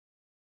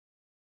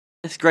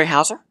It's Gray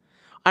Hauser.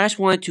 I just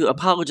wanted to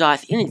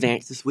apologize in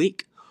advance this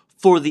week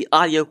for the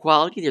audio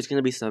quality. There's going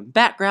to be some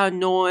background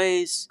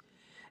noise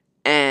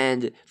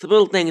and some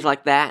little things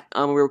like that.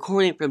 We're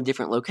recording from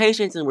different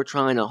locations and we're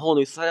trying a whole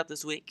new setup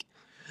this week.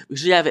 We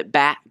should have it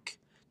back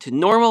to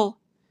normal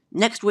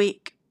next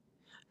week.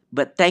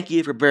 But thank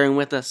you for bearing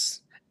with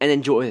us and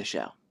enjoy the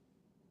show.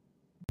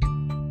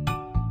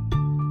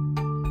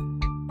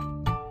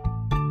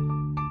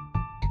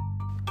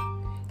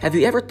 Have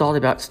you ever thought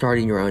about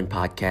starting your own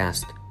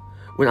podcast?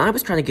 When I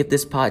was trying to get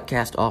this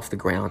podcast off the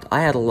ground,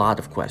 I had a lot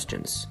of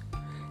questions.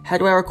 How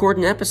do I record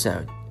an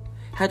episode?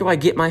 How do I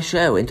get my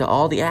show into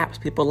all the apps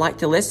people like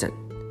to listen?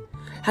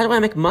 How do I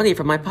make money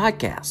from my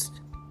podcast?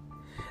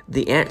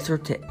 The answer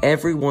to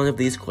every one of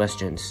these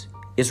questions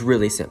is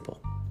really simple.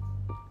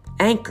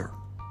 Anchor.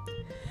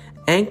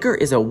 Anchor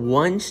is a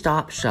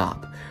one-stop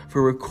shop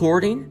for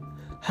recording,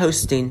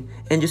 hosting,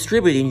 and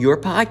distributing your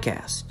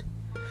podcast.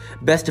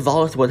 Best of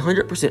all, it's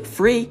 100%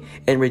 free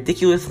and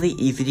ridiculously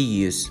easy to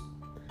use.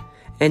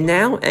 And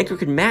now, Anchor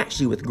can match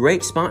you with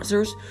great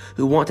sponsors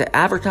who want to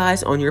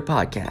advertise on your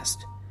podcast.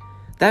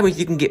 That means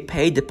you can get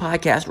paid to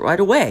podcast right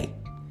away.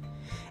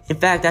 In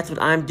fact, that's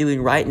what I'm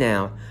doing right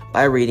now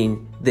by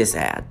reading this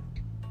ad.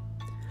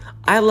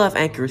 I love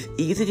Anchor's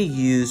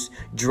easy-to-use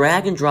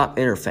drag-and-drop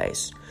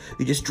interface.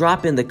 You just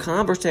drop in the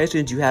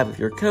conversations you have with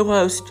your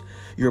co-host,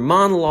 your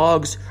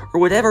monologues, or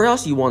whatever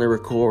else you want to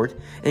record,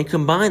 and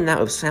combine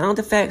that with sound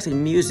effects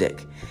and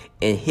music,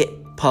 and hit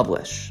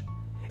publish.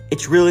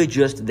 It's really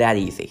just that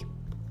easy.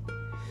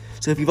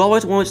 So if you've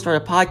always wanted to start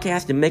a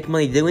podcast and make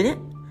money doing it,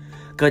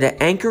 go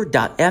to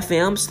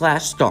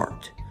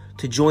anchor.fm/start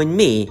to join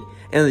me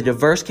and the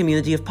diverse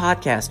community of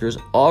podcasters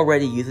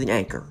already using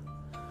Anchor.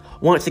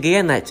 Once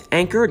again, that's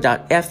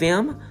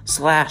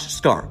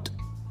anchor.fm/start.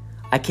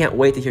 I can't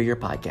wait to hear your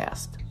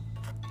podcast.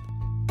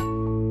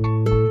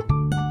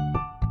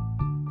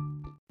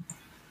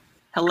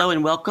 Hello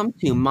and welcome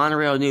to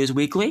Monorail News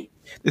Weekly.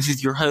 This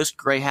is your host,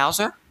 Gray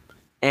Hauser,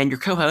 and your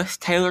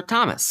co-host, Taylor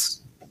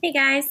Thomas. Hey,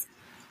 guys.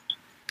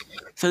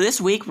 So this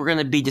week we're going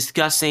to be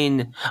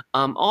discussing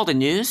all the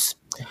news.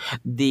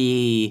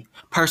 The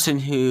person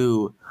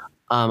who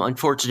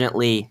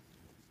unfortunately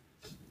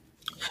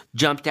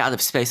jumped out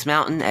of Space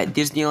Mountain at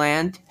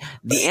Disneyland,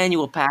 the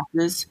annual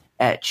passes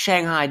at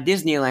Shanghai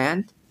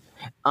Disneyland,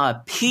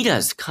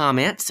 PETA's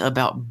comments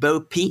about Bo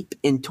Peep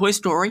in Toy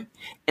Story,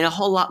 and a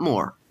whole lot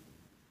more.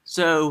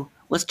 So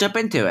let's jump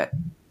into it.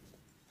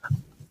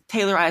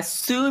 Taylor, I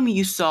assume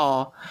you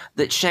saw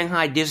that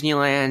Shanghai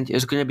Disneyland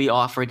is going to be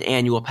offered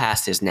annual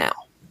passes now.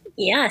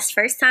 Yes,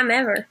 first time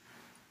ever.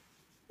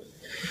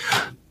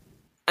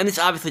 And this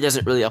obviously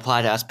doesn't really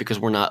apply to us because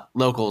we're not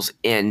locals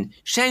in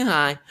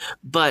Shanghai,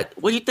 but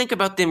what do you think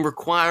about them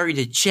requiring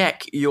you to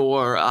check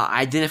your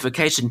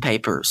identification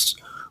papers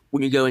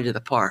when you go into the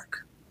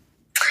park?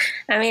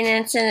 I mean,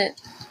 it's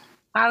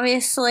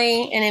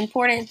obviously an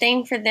important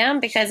thing for them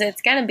because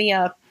it's going to be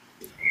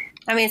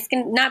it's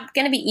not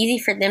going to be easy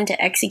for them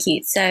to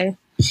execute, so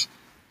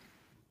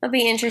it'll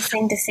be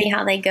interesting to see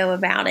how they go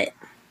about it.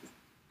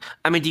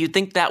 I mean, do you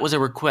think that was a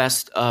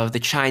request of the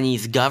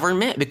Chinese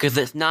government? Because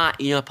it's not,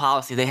 a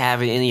policy they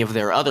have in any of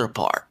their other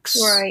parks.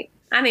 Right.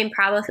 I mean,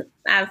 probably,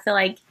 I feel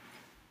like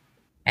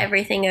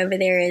everything over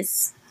there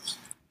is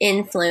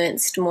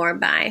influenced more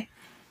by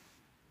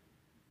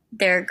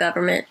their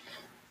government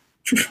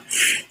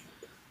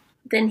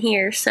than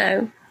here,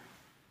 so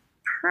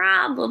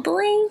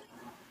probably.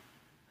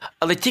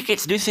 The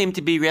tickets do seem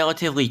to be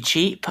relatively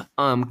cheap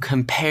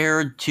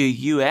compared to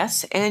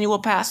U.S. annual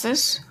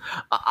passes.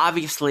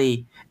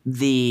 Obviously,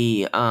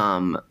 the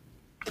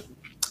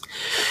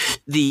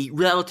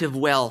relative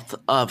wealth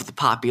of the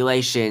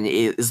population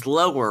is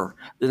lower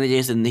than it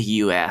is in the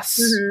U.S.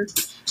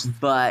 Mm-hmm.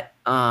 But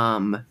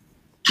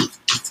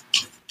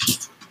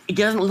it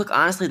doesn't look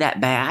honestly that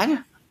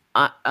bad,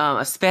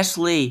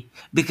 especially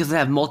because they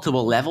have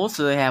multiple levels.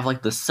 So they have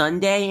like the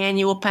Sunday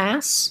annual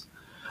pass,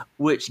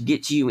 which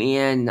gets you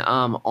in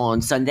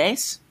on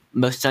Sundays,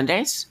 most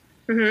Sundays.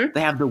 Mm-hmm. They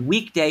have the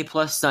weekday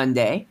plus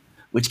Sunday,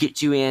 which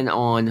gets you in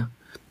on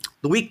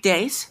the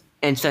weekdays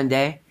and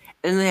Sunday.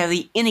 And then they have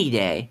the any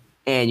day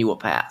annual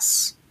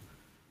pass.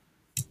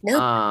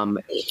 Nope.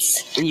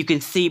 And you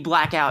can see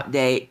blackout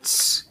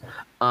dates.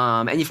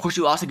 And of course,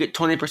 you also get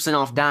 20%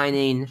 off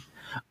dining,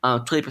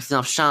 20%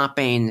 off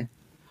shopping,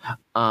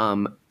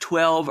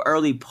 12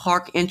 early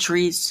park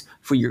entries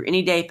for your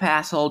any day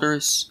pass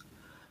holders.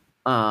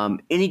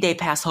 Any day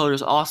pass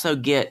holders also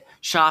get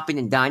shopping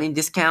and dining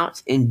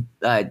discounts in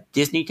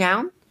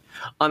Disneytown,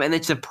 and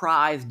then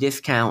surprise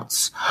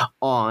discounts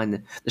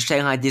on the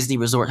Shanghai Disney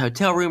Resort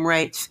hotel room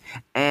rates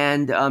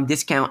and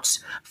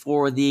discounts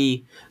for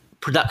the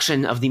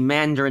production of the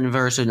Mandarin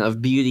version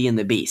of Beauty and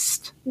the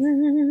Beast.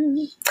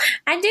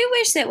 I do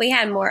wish that we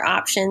had more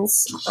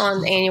options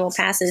on annual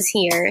passes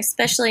here,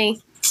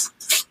 especially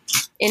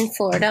in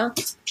Florida.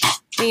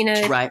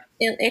 Right.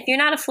 If you're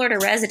not a Florida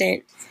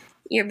resident,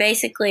 you're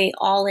basically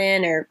all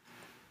in or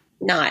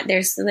not.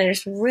 There's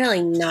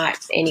really not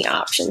any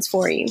options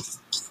for you.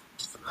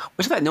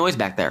 What's that noise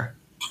back there?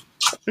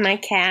 My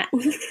cat.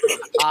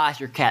 It's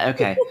your cat.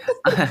 Okay.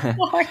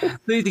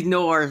 Please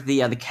ignore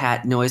the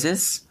cat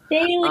noises.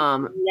 Daily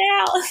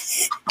now.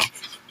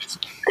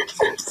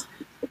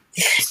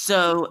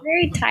 So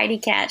Very tidy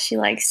cat. She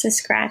likes to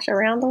scratch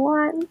around a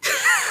lot.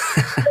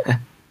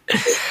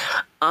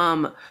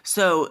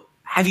 So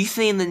have you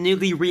seen the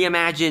newly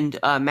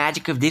reimagined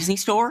Magic of Disney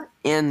store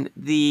in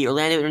the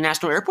Orlando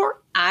International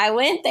Airport? I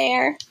went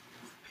there.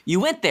 You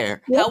went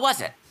there. Yep. How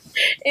was it?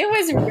 It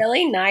was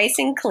really nice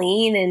and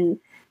clean and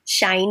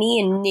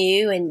shiny and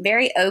new and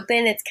very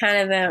open. It's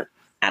kind of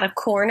at a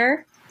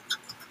corner.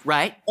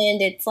 Right.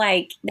 And it's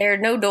like there are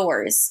no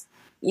doors.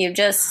 You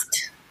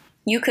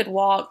could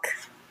walk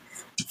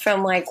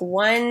from like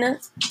one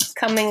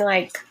coming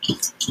like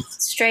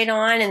straight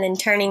on and then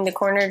turning the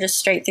corner just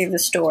straight through the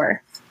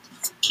store.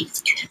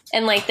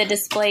 And like the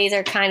displays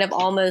are kind of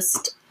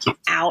almost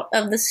out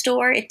of the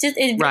store. It's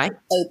right.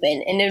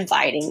 Open and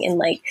inviting and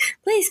like,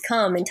 please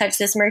come and touch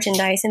this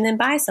merchandise and then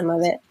buy some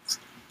of it.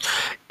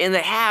 And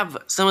they have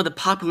some of the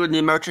popular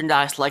new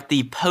merchandise like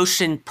the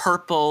potion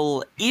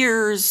purple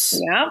ears.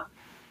 Yep.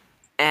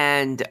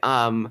 And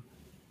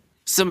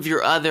some of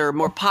your other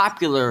more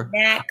popular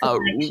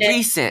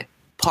recent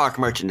park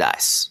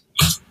merchandise.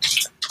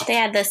 They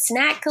had the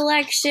snack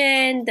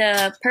collection,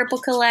 the purple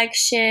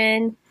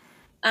collection,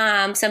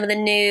 some of the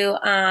new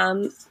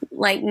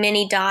like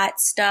mini dot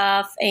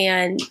stuff,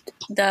 and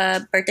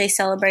the birthday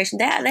celebration.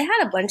 They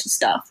had a bunch of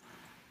stuff.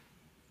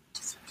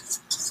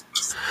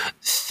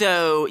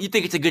 So you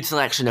think it's a good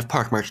selection of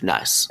park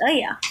merchandise? Oh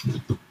yeah.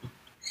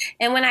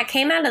 And when I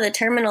came out of the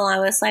terminal, I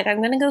was like, I'm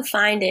going to go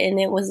find it. And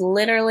it was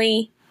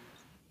literally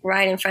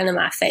right in front of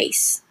my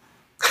face.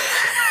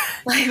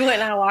 Like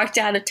when I walked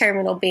out of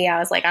Terminal B, I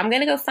was like, I'm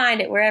going to go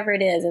find it wherever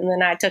it is. And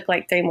then I took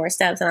like 3 more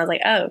steps and I was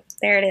like, oh,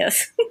 there it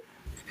is.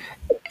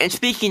 And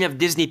speaking of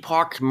Disney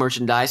park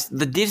merchandise,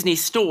 the Disney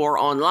store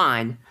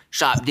online,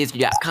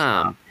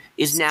 shopdisney.com,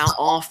 is now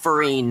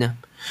offering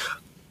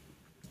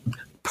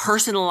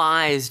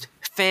personalized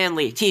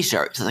family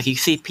t-shirts. Like you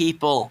see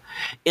people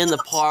in the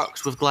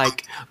parks with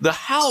like the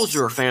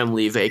Hauser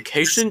family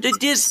vacation to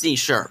Disney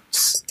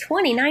shirts.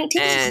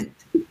 2019.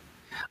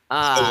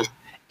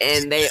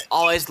 And they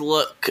always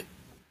look,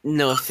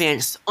 no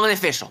offense,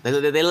 unofficial.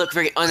 They look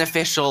very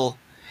unofficial,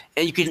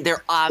 and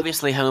they're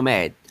obviously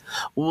homemade.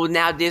 Well,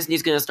 now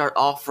Disney's going to start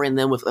offering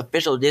them with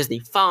official Disney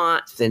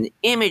fonts and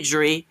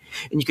imagery,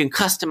 and you can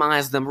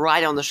customize them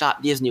right on the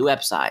Shop Disney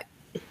website.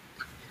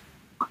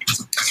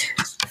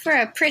 For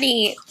a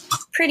pretty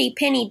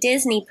penny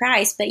Disney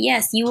price, but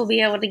yes, you will be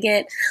able to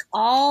get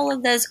all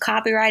of those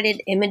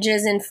copyrighted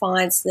images and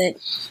fonts that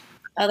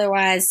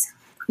otherwise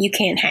you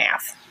can't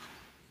have.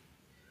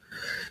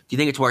 Do you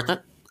think it's worth it?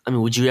 I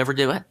mean, would you ever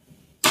do it?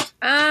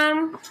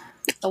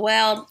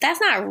 Well, that's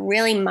not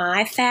really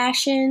my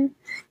fashion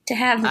to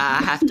have.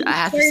 I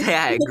have to say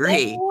I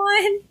agree.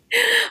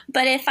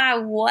 But if I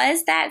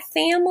was that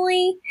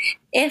family,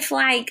 if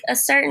like a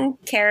certain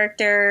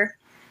character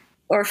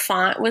or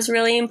font was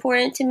really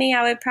important to me,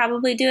 I would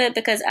probably do it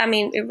because, I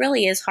mean, it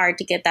really is hard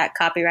to get that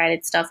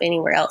copyrighted stuff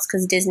anywhere else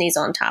because Disney's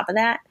on top of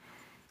that.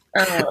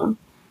 But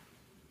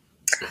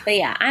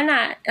yeah, I'm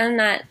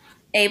not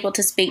able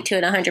to speak to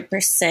it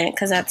 100%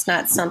 because that's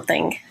not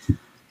something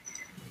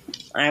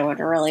I would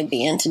really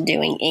be into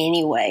doing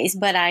anyways.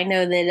 But I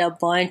know that a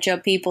bunch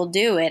of people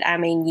do it. I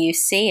mean, you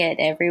see it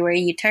everywhere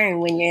you turn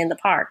when you're in the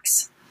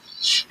parks.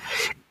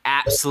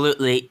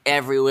 Absolutely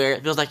everywhere.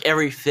 It feels like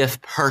every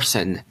 5th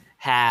person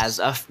has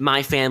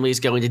my family's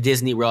going to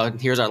Disney World,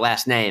 and here's our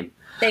last name.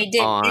 They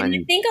did. And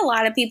I think a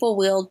lot of people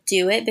will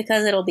do it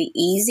because it'll be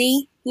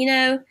easy, you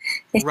know?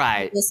 It's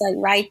right. Just like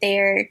right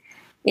there,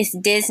 it's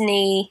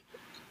Disney,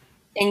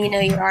 and you know,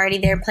 you're already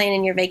there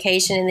planning your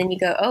vacation, and then you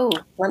go, oh,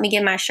 let me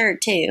get my shirt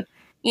too.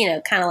 You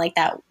know, kind of like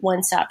that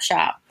one-stop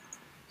shop.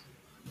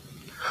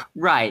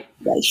 Right.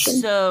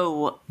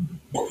 So,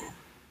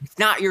 it's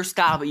not your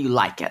style, but you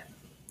like it.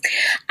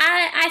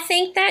 I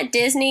think that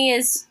Disney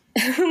is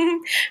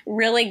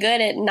really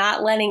good at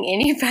not letting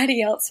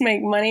anybody else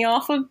make money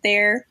off of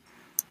their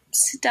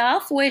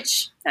stuff,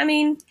 which, I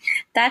mean,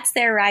 that's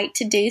their right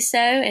to do so.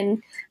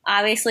 And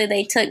obviously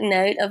they took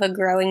note of a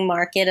growing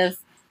market of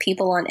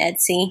people on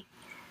Etsy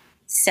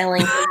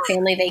selling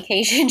family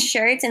vacation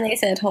shirts, and they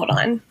said, hold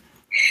on,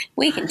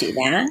 we can do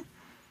that.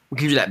 We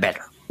can do that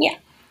better. Yeah.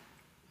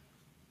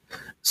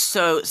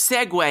 So,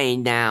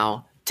 segueing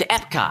now to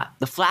Epcot,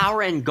 the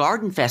Flower and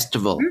Garden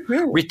Festival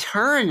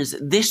returns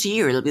this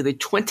year. It'll be the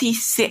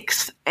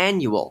 26th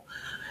annual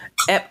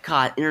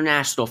Epcot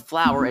International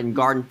Flower and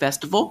Garden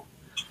Festival.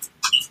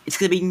 It's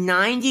going to be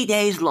 90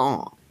 days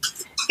long,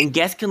 and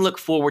guests can look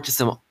forward to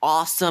some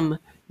awesome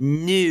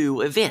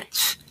new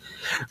events,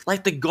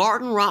 like the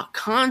Garden Rock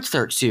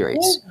Concert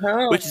Series,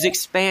 which is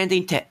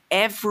expanding to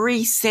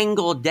every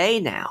single day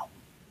now.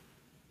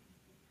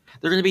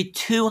 There are going to be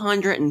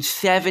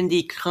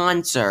 270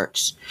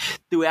 concerts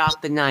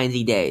throughout the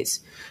 90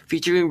 days,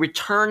 featuring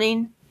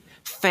returning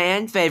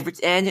fan favorites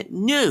and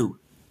new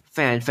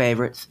fan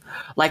favorites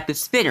like the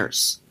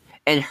Spinners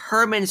and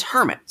Herman's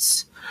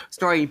Hermits,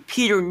 starring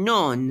Peter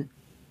Nunn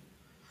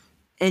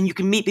And you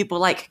can meet people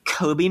like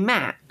Kobe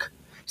Mack,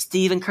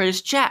 Stephen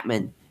Curtis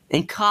Chapman,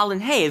 and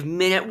Colin Hay of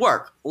Men at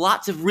Work.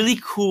 Lots of really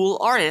cool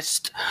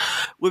artists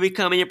will be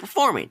coming and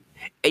performing.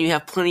 And you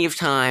have plenty of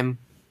time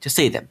to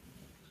see them.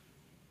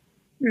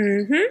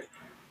 Mm-hmm.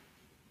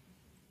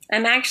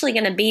 I'm actually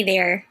going to be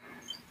there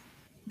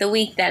the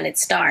week that it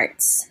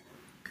starts.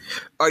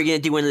 Are you going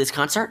to do one of these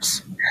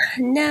concerts?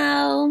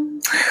 No.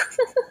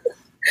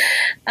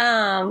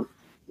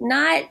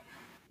 Not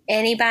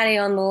anybody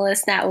on the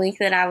list that week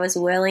that I was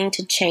willing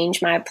to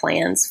change my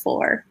plans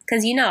for.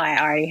 Because I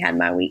already had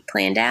my week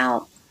planned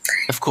out.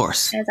 Of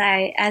course. As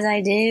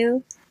I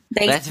do.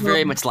 That's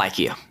very much like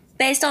you.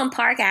 Based on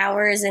park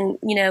hours and,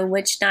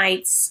 which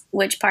nights,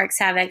 which parks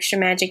have extra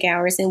magic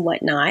hours and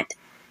whatnot.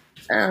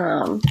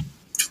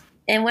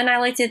 And when I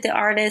looked at the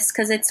artists,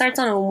 because it starts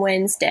on a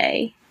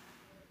Wednesday,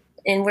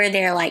 and we're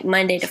there like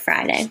Monday to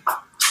Friday.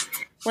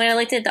 When I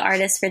looked at the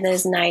artists for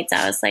those nights,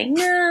 I was like,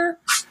 nah.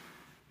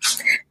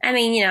 I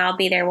mean, I'll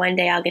be there one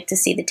day. I'll get to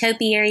see the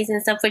topiaries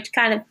and stuff, which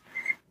kind of,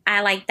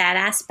 I like that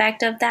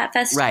aspect of that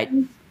festival. Right.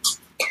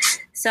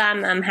 So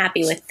I'm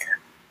happy with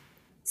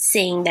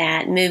seeing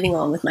that, moving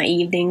on with my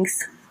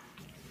evenings.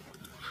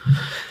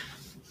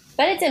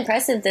 But it's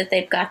impressive that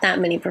they've got that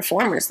many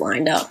performers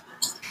lined up.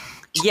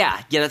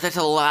 Yeah, that's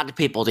a lot of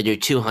people to do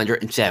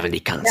 270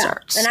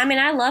 concerts. Yeah. And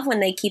I love when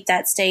they keep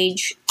that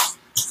stage,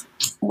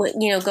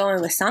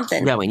 going with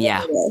something. Going,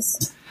 yeah.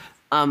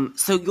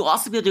 So you'll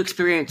also be able to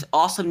experience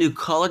awesome new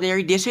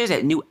culinary dishes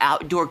at new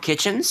outdoor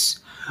kitchens.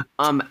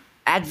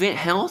 Advent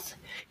Health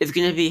is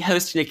going to be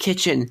hosting a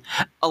kitchen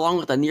along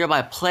with a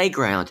nearby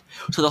playground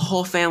so the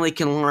whole family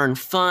can learn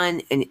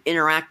fun and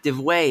interactive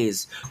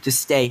ways to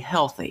stay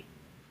healthy.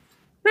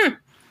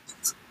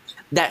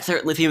 That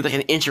certainly seems like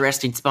an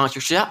interesting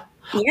sponsorship.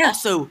 Yeah.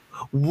 Also,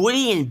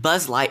 Woody and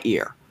Buzz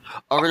Lightyear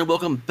are going to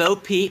welcome Bo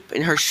Peep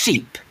and her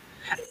sheep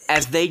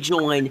as they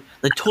join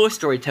the Toy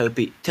Story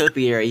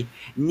topiary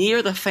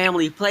near the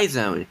family play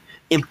zone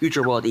in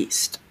Future World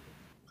East.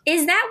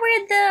 Is that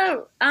where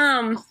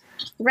the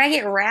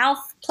Wreck-It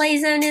Ralph play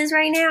zone is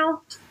right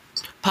now?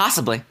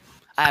 Possibly.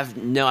 I have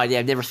no idea.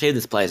 I've never seen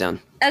this play zone.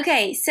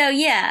 Okay, so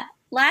yeah.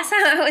 Last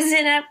time I was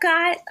in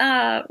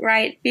Epcot,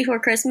 right before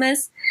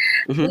Christmas,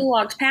 we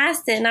walked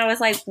past it, and I was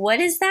like,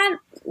 what is that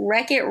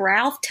Wreck-It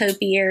Ralph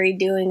topiary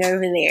doing over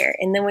there?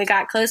 And then we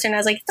got closer, and I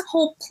was like, the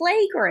whole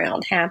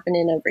playground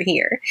happening over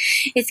here.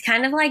 It's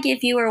kind of like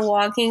if you were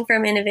walking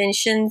from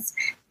Innovations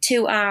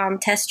to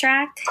Test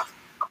Track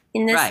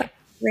in this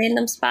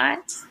random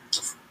spot.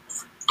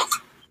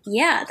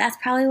 Yeah, that's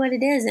probably what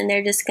it is, and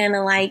they're just going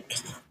to,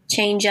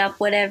 change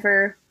up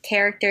whatever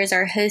characters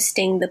are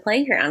hosting the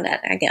playground at,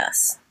 I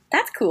guess.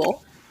 That's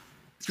cool.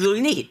 It's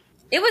really neat.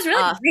 It was really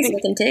nice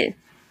looking, too.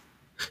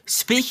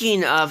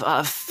 Speaking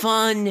of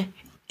fun,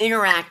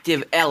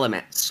 interactive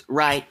elements,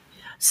 right?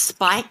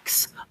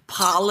 Spike's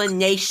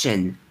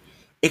Pollination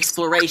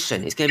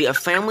Exploration is going to be a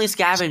family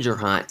scavenger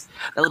hunt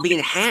that will be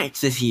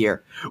enhanced this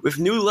year with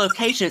new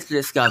locations to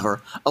discover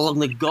along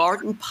the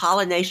Garden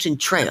Pollination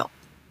Trail.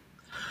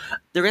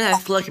 They're going to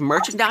have select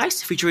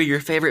merchandise featuring your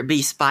favorite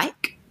bee,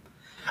 Spike.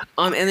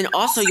 And then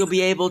also you'll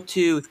be able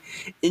to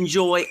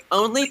enjoy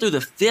only through the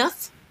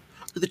 5th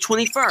to the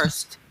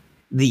 21st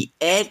the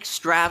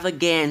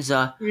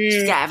Eggstravaganza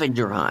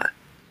Scavenger Hunt,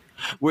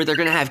 where they're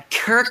going to have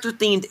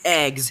character-themed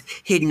eggs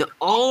hidden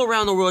all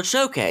around the World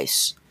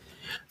Showcase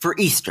for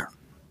Easter.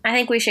 I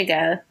think we should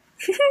go.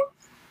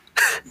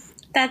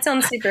 That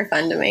sounds super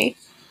fun to me.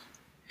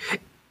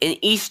 An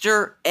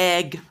Easter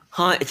egg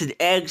hunt. It's an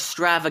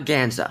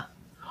Eggstravaganza.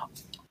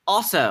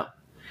 Also,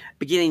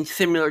 beginning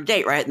similar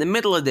date, right in the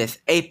middle of this,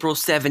 April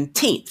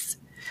 17th.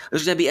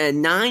 There's going to be a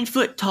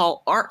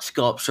 9-foot-tall art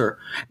sculpture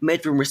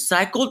made from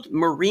recycled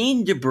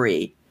marine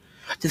debris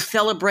to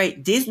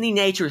celebrate Disney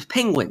Nature's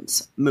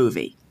Penguins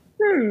movie.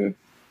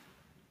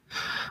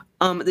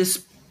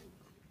 This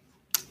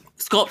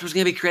sculpture is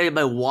going to be created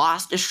by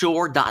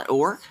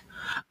washedashore.org,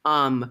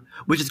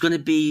 which is going to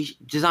be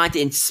designed to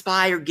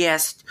inspire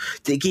guests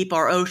to keep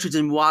our oceans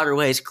and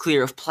waterways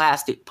clear of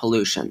plastic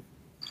pollution.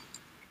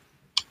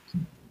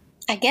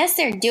 I guess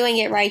they're doing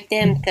it right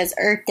then because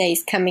Earth Day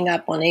is coming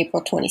up on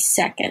April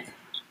 22nd.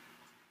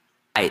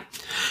 Right.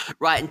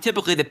 And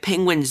typically the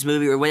Penguins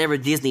movie or whatever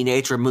Disney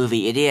Nature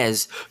movie it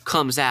is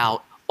comes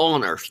out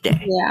on Earth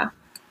Day. Yeah.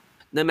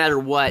 No matter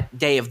what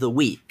day of the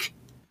week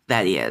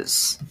that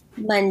is.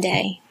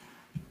 Monday.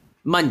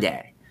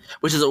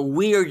 Which is a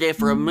weird day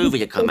for a movie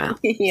to come out.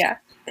 Yeah.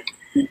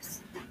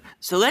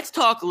 So let's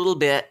talk a little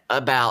bit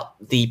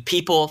about the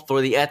People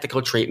for the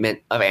Ethical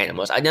Treatment of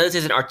Animals. I know this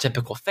isn't our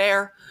typical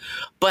fare,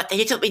 but they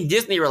did something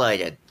Disney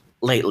related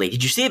lately.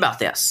 Did you see about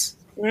this?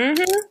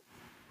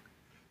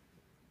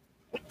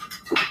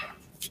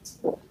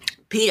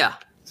 PETA.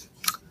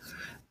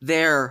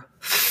 Their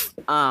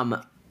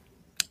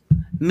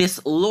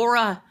Miss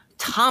Laura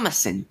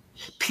Thomason,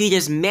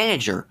 PETA's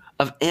manager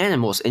of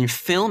animals in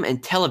film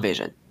and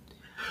television,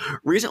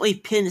 recently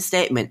penned a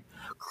statement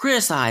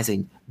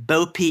criticizing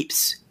Bo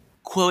Peep's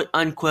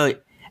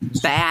quote-unquote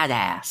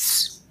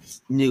badass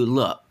new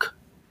look.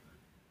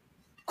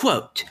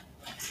 Quote,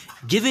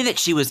 Given that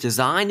she was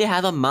designed to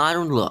have a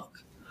modern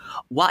look,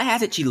 why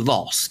hasn't she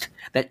lost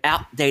that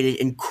outdated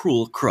and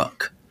cruel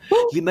crook?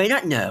 You may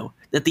not know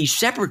that these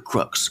shepherd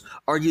crooks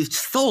are used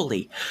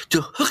solely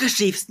to hook a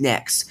sheep's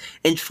necks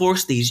and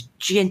force these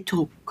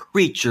gentle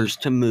creatures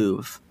to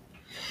move.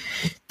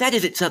 That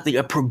isn't something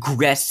a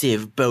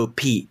progressive Bo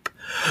Peep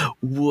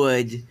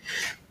would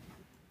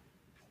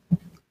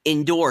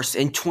endorse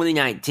in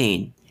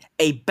 2019.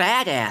 A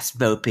badass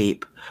Bo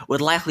Peep would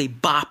likely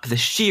bop the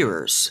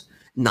shearers,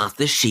 not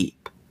the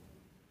sheep.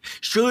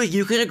 Surely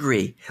you can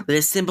agree that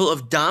a symbol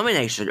of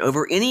domination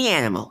over any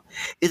animal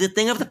is a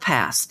thing of the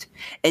past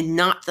and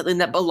not something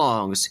that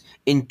belongs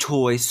in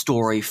Toy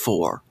Story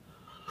 4.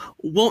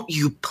 Won't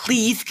you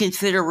please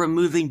consider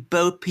removing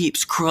Bo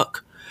Peep's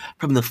crook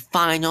from the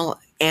final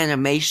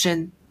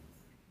animation?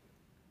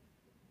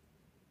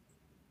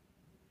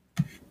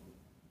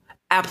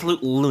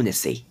 Absolute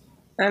lunacy.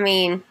 I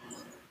mean,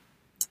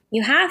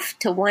 you have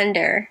to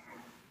wonder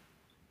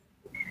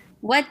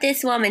what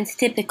this woman's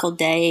typical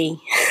day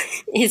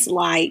is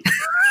like.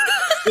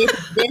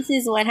 This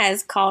is what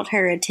has caught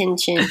her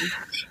attention.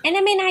 And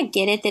I mean, I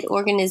get it that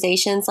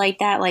organizations like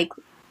that, like,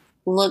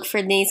 look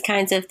for these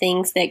kinds of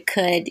things that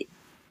could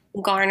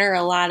garner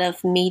a lot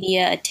of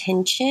media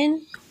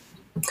attention.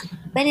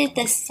 But at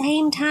the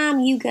same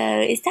time, you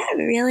go, is that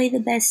really the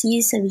best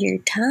use of your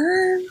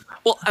time?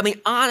 Well, I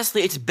mean,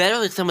 honestly, it's better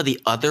than some of the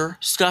other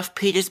stuff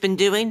Pete has been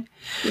doing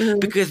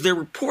because they're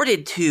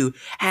reported to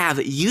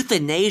have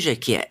euthanasia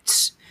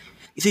kits.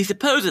 You see,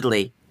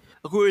 supposedly,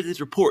 according to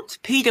these reports,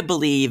 PETA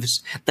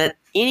believes that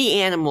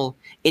any animal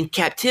in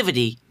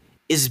captivity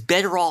is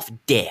better off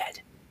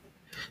dead.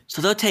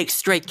 So they'll take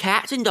stray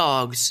cats and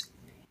dogs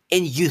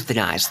and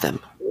euthanize them.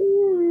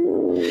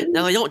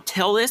 Now, they don't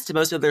tell this to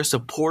most of their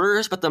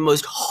supporters, but the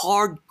most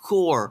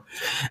hardcore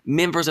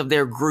members of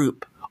their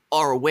group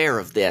are aware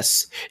of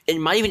this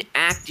and might even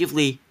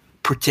actively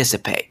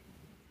participate.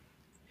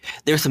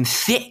 There's some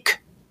sick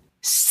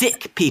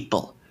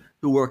people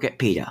who work at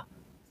PETA.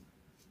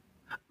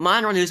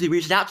 Monroe News, we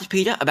reached out to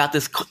PETA about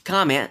this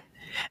comment,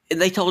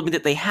 and they told me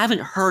that they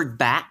haven't heard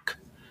back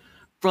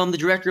from the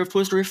director of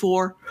Toy Story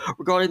 4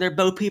 regarding their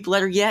Bo Peep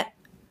letter yet,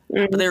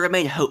 but they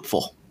remain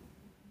hopeful.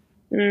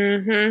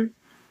 Mm-hmm.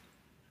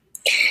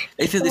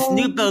 They said this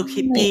new Bo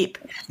Peep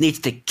needs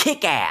to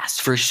kick ass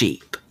for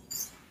sheep.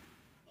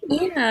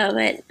 Yeah,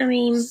 but, I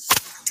mean,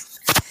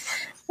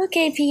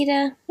 okay,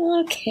 PETA,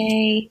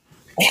 okay.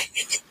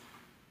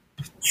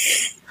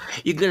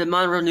 You can go to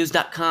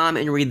MonroeNews.com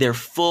and read their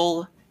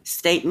full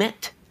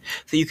statement,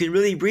 so you can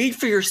really read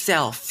for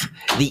yourself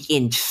the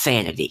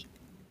insanity.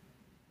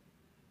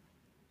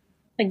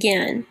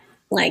 Again,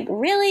 like,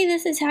 really,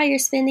 this is how you're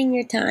spending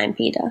your time,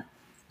 PETA?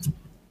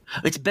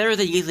 It's better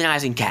than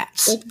euthanizing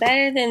cats. It's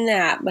better than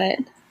that, but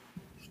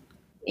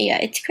yeah,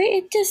 it's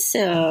great. It's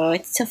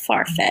so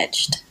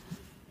far-fetched.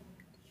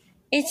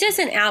 It's just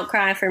an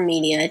outcry for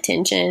media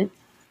attention.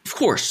 Of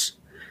course.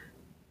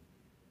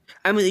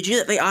 I mean, did you know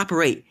that they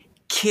operate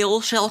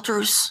kill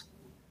shelters?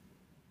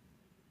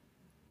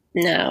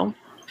 No.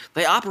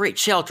 They operate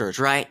shelters,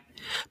 right?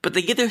 But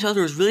they give their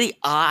shelters really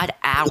odd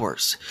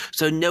hours,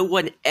 so no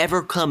one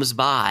ever comes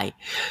by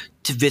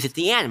to visit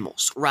the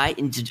animals, right?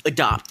 And to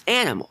adopt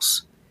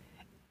animals.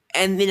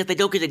 And then if they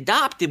don't get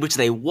adopted, which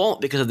they won't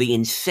because of the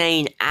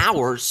insane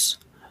hours,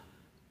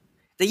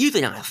 they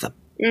euthanize them.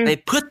 They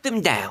put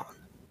them down.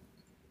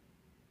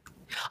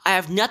 I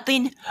have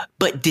nothing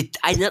but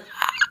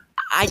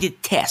I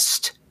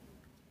detest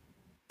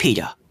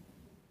PETA.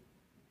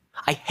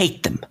 I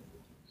hate them.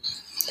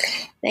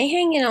 They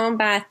hang it on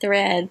by a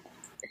thread,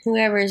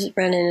 whoever's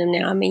running them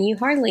now. I mean, you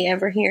hardly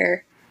ever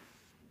hear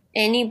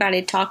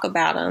anybody talk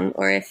about them,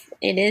 or if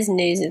it is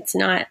news, it's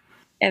not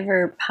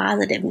ever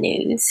positive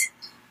news.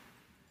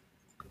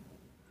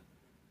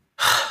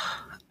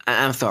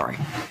 I'm sorry.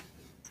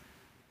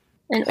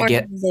 An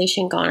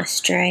organization gone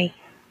astray.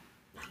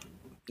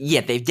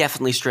 Yeah, they've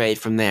definitely strayed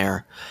from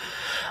their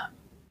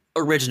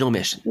original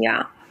mission.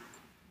 Yeah.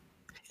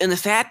 And the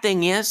sad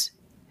thing is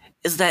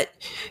that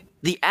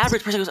the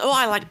average person goes, oh,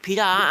 I like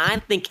PETA.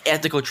 I think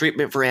ethical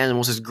treatment for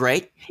animals is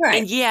great. Right.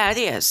 And yeah, it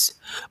is.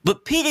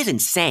 But PETA is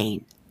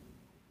insane.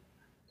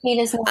 He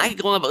doesn't. I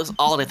could go on about this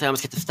all day, so I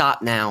must get to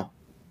stop now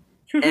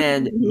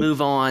and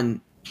move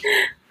on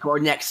to our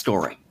next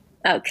story.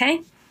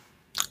 Okay.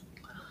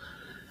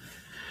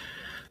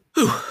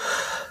 Whew.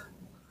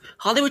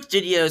 Hollywood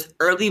Studios'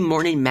 early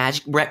morning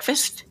magic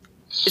breakfast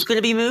is going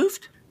to be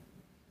moved.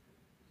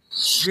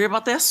 Did you hear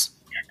about this?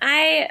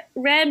 I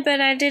read,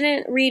 but I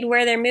didn't read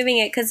where they're moving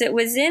it because it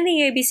was in the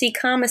ABC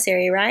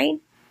commissary, right?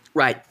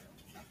 Right.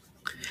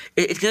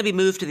 It's going to be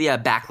moved to the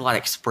Backlot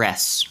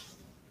Express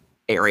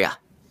area.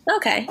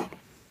 Okay.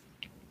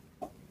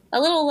 A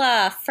little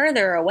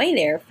further away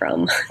there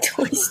from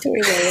Toy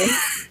Story Land.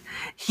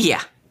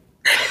 Yeah.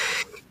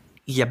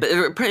 Yeah, but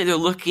they're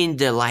looking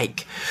to,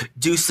 like,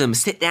 do some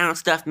sit-down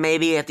stuff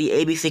maybe at the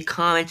ABC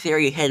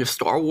commentary ahead of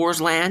Star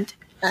Wars Land.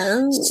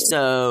 Oh.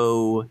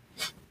 So,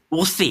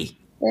 we'll see.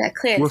 Yeah,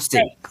 clear. We'll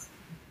see.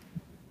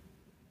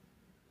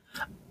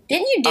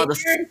 Didn't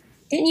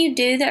you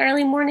do the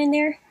early morning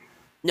there?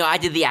 No, I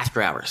did the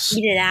after hours.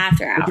 You did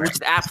after hours. Which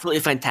is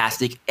absolutely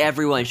fantastic.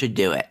 Everyone should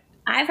do it.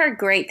 I've heard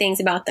great things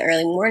about the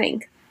early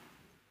morning.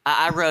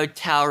 I rode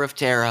Tower of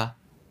Terror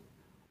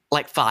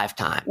like 5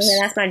 times. Yeah,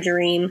 that's my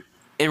dream.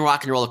 In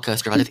Rock and Roller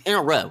Coaster, in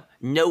a row.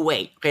 No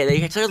wait. Okay, they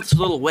had such a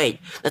little wait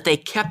that they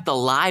kept the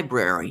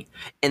library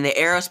and the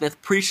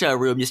Aerosmith pre-show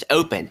room just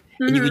open,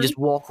 and you could just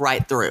walk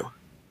right through.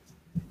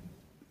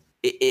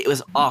 It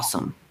was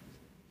awesome.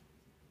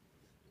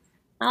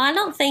 Oh, I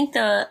don't think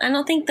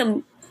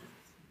the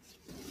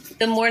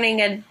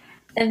morning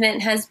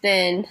event has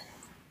been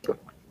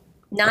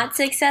not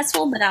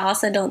successful, but I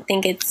also don't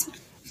think it's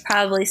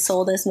probably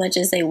sold as much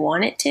as they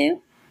want it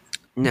to.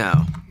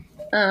 No.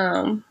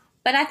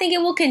 But I think it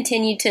will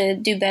continue to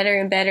do better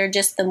and better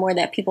just the more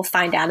that people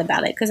find out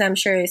about it, because I'm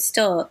sure it's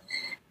still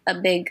a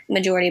big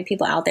majority of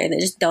people out there that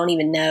just don't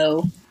even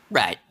know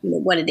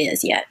what it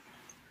is yet.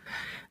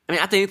 I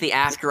mean, I think the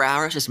after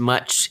hours is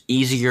much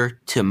easier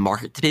to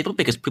market to people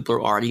because people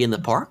are already in the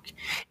park.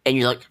 And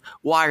you're like,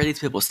 why are these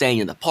people staying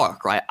in the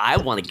park, right? I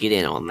want to get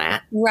in on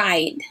that.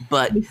 Right.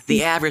 But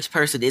the average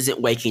person isn't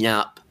waking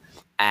up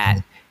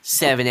at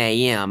 7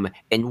 a.m.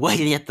 and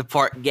waiting at the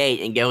park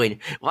gate and going,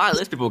 why are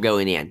those people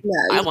going in?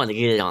 No, I want to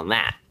get in on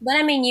that. But,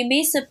 I mean, you'd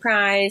be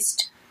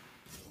surprised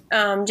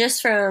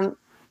just from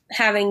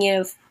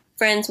having,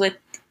 friends with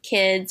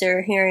kids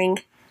or hearing,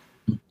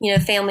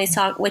 families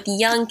talk with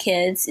young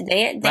kids.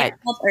 They right.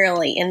 up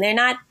early, and they're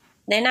not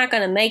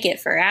going to make it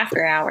for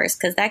after hours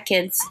because that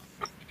kid's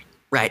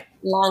right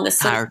long as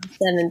 7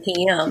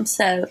 p.m.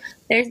 So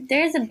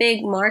there's a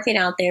big market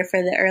out there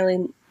for the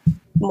early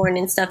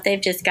morning stuff.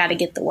 They've just got to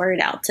get the word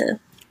out to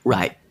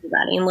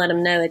everybody and let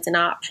them know it's an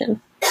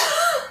option.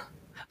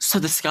 So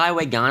the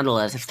Skyway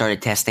gondolas have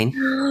started testing.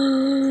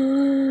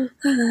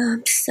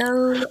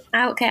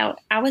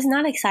 I was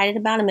not excited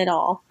about them at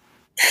all.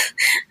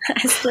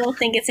 I still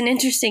think it's an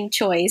interesting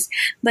choice,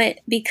 but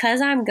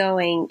because I'm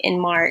going in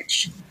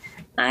March,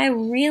 I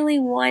really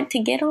want to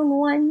get on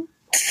one.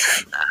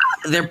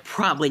 They're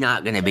probably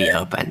not going to be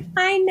open.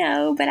 I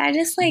know, but I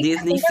just like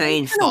Disney's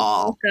saying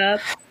fall,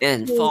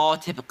 and fall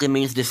typically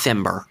means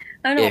December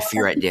if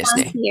you're at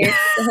Disney. Here at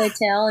the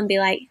hotel and be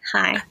like,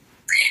 "Hi,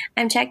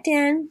 I'm checked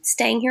in,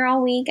 staying here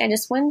all week. I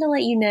just wanted to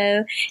let you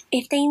know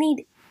if they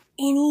need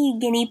any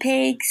guinea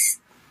pigs,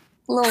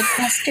 little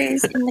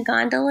testers in the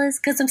gondolas,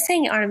 because I'm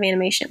staying at Art of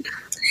Animation.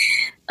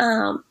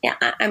 I'm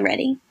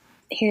ready.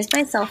 Here's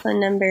my cell phone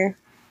number.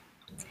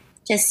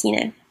 Just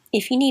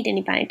if you need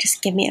anybody,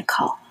 just give me a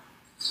call."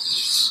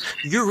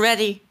 You're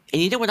ready, and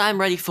you know what I'm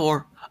ready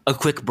for? A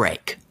quick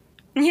break.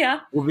 Yeah.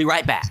 We'll be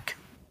right back.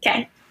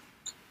 Okay.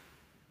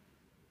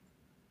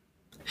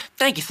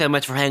 Thank you so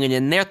much for hanging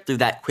in there through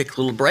that quick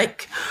little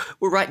break.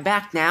 We're right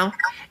back now,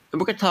 and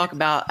we're going to talk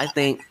about, I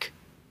think,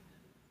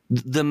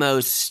 the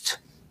most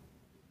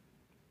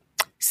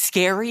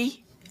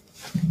scary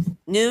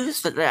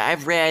news that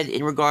I've read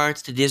in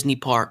regards to Disney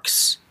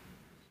parks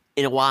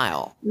in a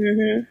while.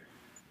 Mm-hmm.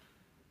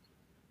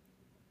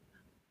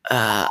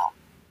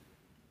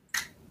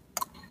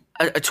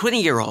 A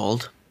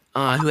 20-year-old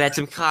who had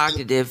some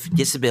cognitive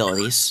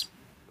disabilities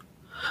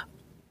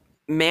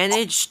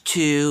managed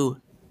to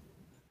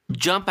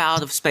jump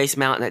out of Space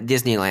Mountain at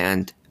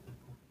Disneyland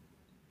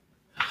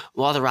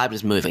while the ride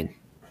was moving.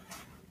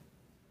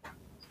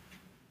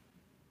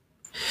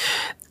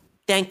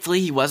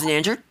 Thankfully, he wasn't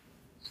injured.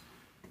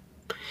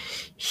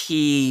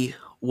 He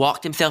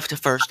walked himself to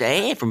first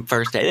aid. From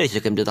first aid, they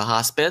took him to the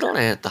hospital, and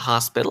at the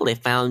hospital, they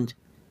found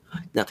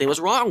nothing was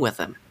wrong with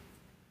him.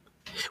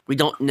 We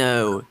don't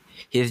know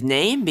his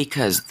name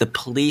because the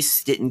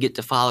police didn't get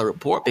to file a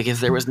report because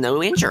there was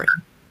no injury.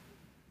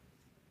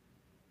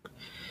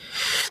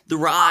 The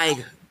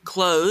ride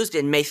closed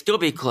and may still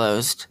be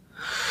closed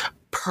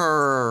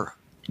per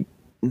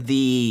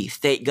the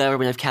state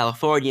government of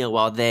California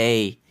while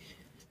they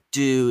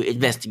do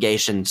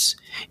investigations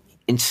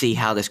and see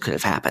how this could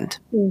have happened.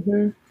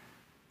 Mm-hmm.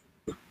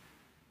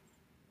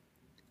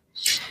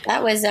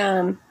 That was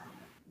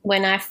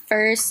when I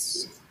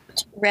first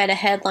read a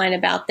headline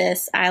about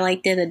this. I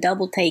did a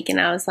double take and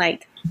I was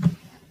like,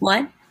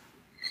 what?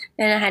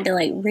 And I had to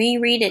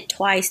reread it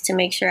twice to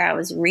make sure I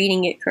was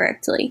reading it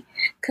correctly,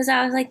 because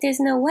I was like, there's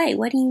no way.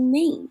 What do you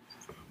mean?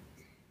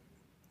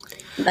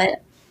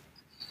 But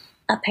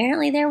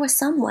apparently there was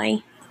some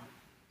way.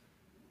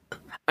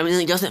 I mean,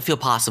 it doesn't feel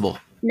possible.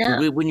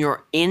 No. When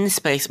you're in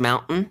Space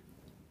Mountain,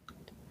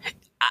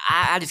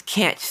 I just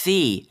can't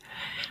see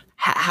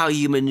how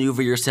you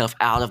maneuver yourself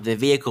out of the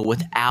vehicle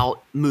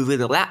without moving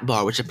the lap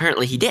bar, which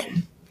apparently he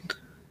didn't.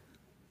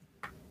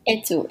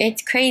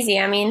 It's crazy.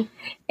 I mean,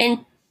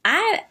 and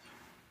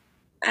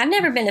I've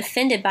never been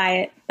offended by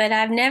it, but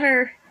I've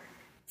never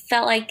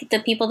felt like the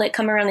people that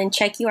come around and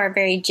check you are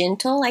very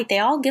gentle. They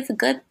all give a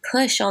good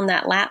push on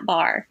that lap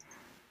bar.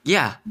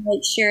 Yeah.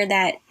 Make sure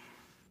that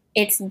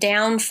it's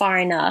down far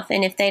enough.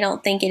 And if they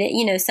don't think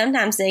it,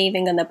 sometimes they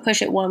even going to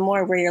push it one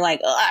more where you're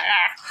like,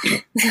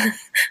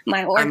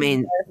 my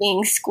organs are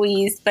being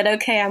squeezed, but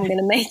okay, I'm going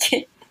to make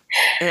it.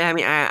 And I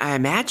mean, I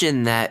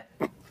imagine that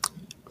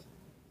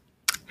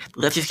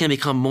that's just going to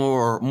become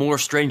more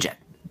stringent.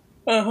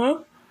 Uh-huh.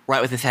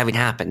 right with this having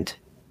happened.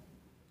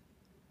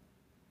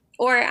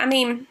 Or, I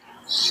mean,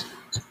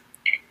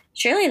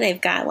 surely they've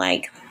got,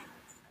 like,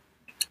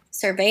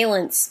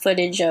 surveillance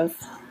footage of...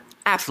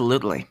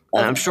 Absolutely.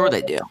 I'm sure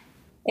they do.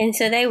 And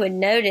so they would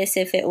notice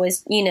if it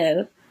was,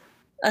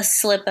 a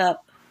slip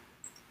up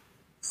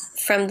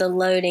from the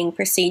loading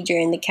procedure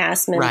and the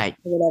cast member Right.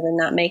 or whatever,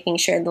 not making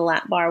sure the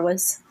lap bar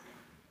was,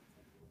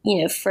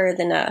 far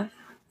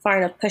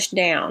enough pushed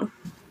down.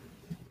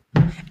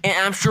 And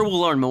I'm sure we'll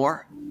learn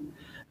more.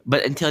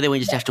 But until then, we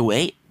just have to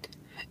wait.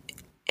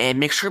 And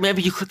make sure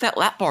maybe you click that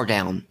lap bar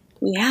down.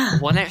 Yeah.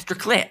 One extra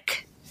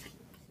click.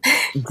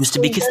 Just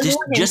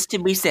to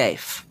be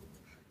safe.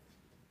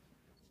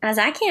 As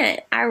I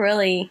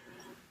really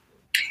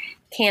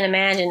can't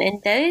imagine.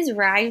 And those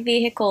ride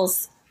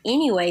vehicles,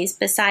 anyways,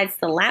 besides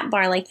the lap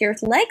bar, like your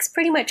legs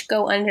pretty much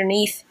go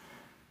underneath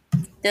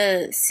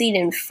the seat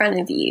in front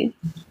of you.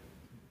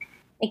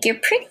 Like you're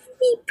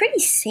pretty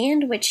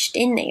sandwiched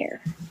in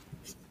there.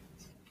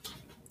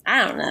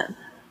 I don't know.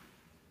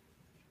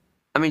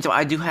 I mean, so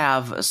I do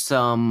have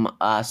some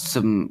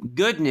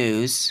good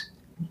news.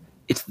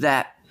 It's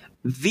that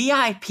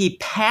VIP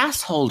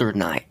pass holder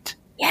night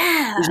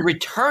is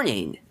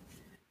returning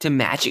to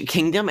Magic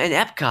Kingdom and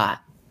Epcot.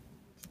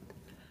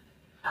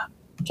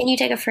 Can you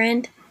take a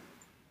friend?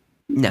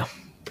 No.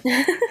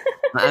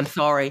 I'm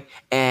sorry.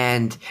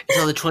 And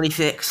until the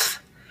 26th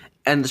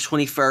and the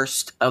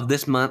 21st of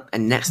this month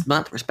and next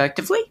month,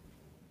 respectively.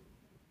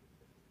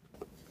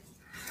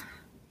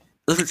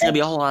 Looks like it's going to be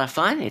a whole lot of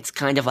fun. It's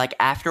kind of like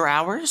after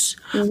hours,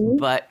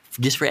 but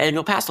just for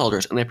annual pass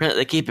holders. And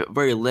they keep it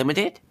very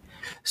limited.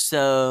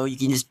 So you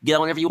can just get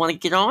on whenever you want to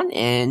get on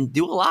and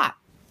do a lot.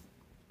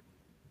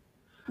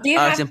 Do you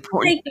have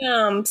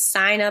to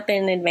sign up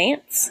in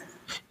advance?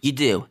 You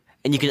do.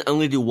 And you can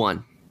only do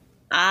one.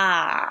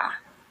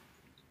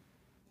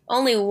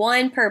 Only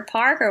one per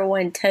park or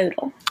one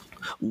total?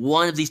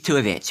 One of these two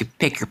events. You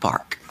pick your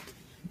park.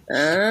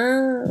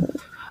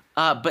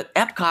 But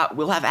Epcot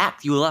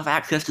you will have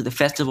access to the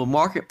festival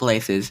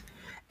marketplaces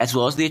as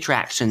well as the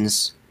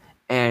attractions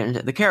and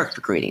the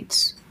character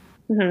greetings.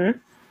 Mm-hmm.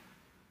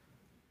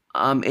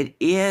 It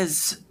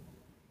is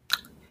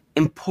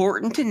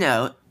important to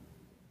note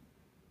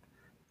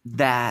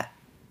that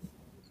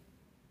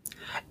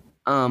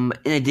in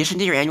addition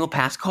to your annual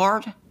pass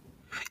card,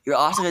 you're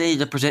also going to need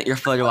to present your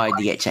photo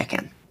ID at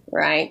check-in.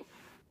 Right.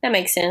 That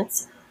makes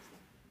sense.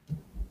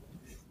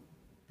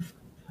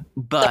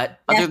 But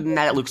other than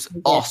that, it looks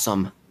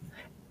awesome.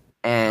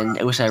 And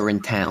I wish I were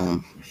in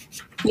town.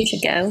 You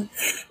should go.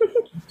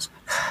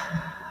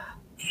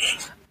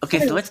 Okay,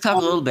 so let's talk a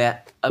little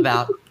bit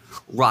about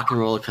Rock and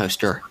Roller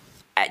Coaster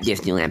at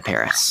Disneyland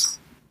Paris.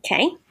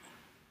 Okay.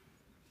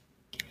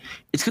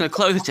 It's going to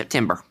close in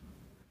September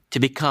to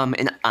become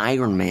an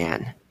Iron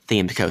Man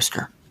themed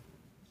coaster.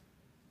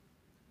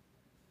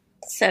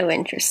 So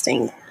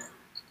interesting.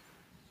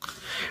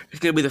 It's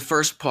going to be the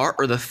first part,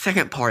 or the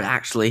second part,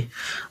 actually,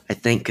 I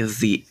think, because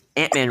the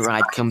Ant-Man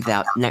ride comes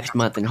out next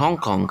month in Hong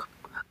Kong.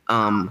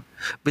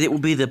 But it will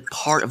be the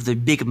part of the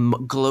big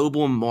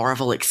global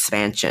Marvel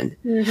expansion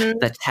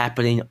that's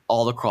happening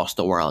all across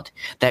the world.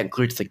 That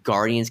includes the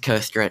Guardians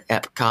coaster at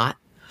Epcot,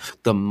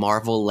 the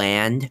Marvel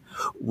Land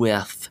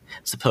with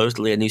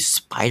supposedly a new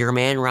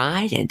Spider-Man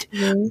ride,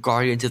 and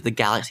Guardians of the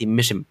Galaxy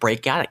Mission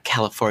Breakout at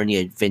California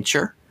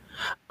Adventure.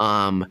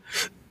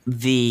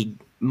 The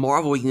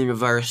Marvel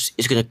Universe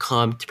is going to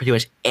come to pretty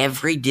much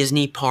every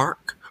Disney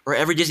park or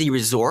every Disney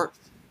resort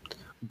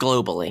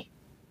globally.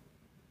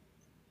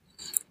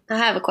 I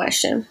have a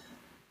question.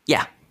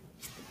 Yeah.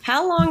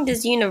 How long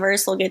does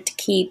Universal get to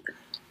keep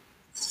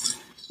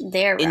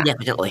their ride?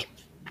 Indefinitely.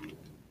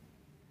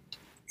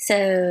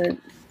 So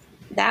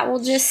that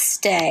will just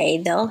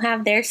stay. They'll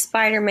have their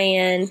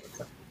Spider-Man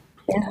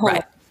in Hulk,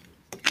 Right.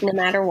 no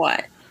matter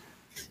what.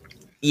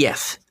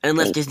 Yes,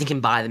 unless Disney can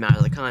buy them out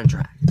of the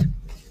contract.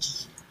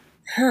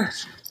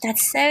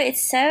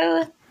 It's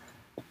so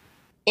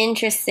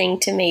interesting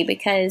to me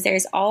because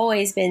there's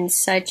always been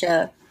such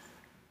a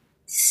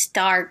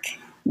stark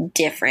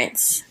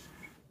difference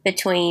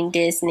between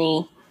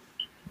Disney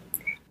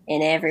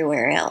and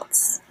everywhere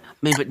else. I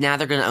mean, but now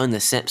they're going to own The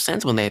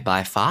Simpsons when they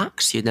buy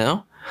Fox, you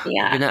know?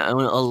 Yeah. They're going to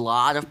own a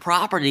lot of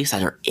properties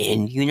that are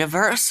in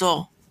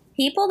Universal.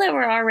 People that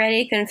were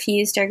already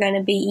confused are going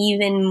to be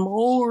even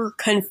more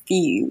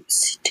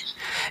confused.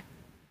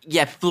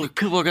 Yeah,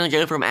 people are going to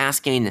go from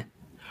asking,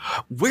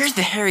 where's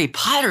the Harry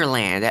Potter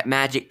land at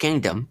Magic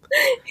Kingdom?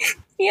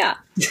 Yeah.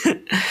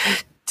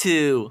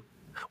 To,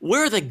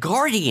 where are the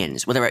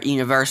Guardians when they're at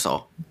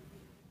Universal?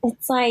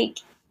 It's like,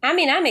 I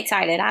mean, I'm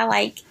excited. I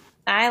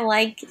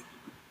like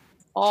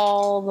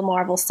all the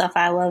Marvel stuff.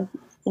 I love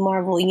the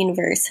Marvel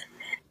universe.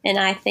 And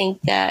I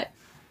think that,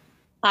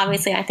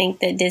 obviously, I think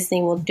that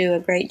Disney will do a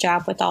great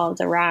job with all of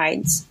the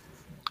rides.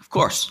 Of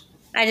course.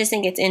 I just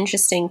think it's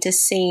interesting to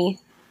see.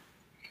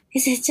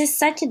 Because it's just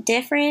such a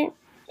different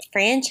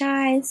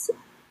franchise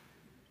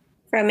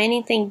from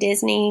anything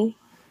Disney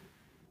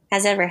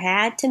has ever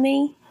had to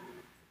me.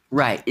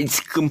 Right.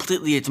 It's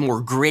more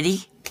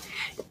gritty.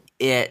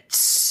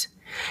 It's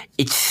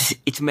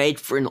It's made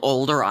for an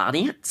older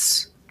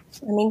audience.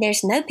 I mean,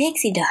 there's no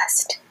pixie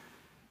dust.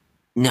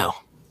 No.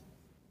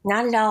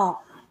 Not at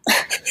all.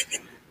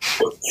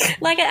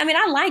 Like, I mean,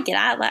 I like it.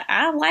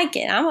 I like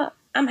it.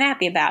 I'm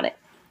happy about it.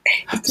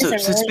 So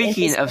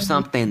speaking of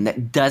something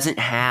that doesn't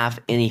have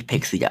any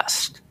pixie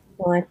dust.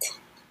 What?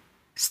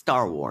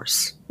 Star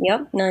Wars.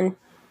 Yep, none.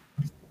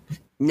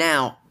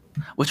 Now,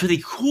 what's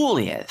really cool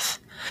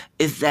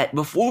is that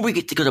before we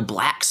get to go to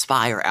Black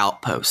Spire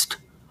Outpost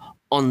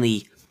on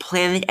the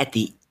planet at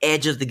the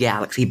edge of the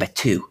galaxy,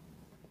 Batuu,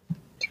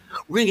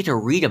 we're going to get to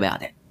read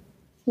about it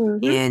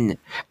in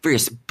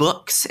various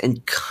books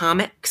and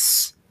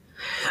comics.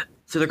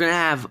 So they're going to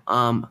have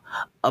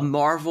a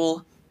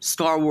Marvel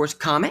Star Wars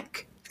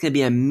comic. It's going to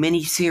be a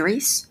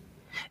mini-series.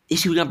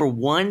 Issue number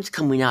 1 is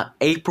coming out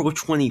April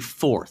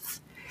 24th.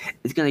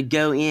 It's going to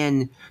go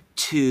in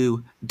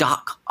to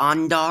Doc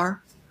Ondar.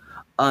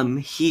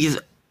 He's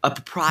a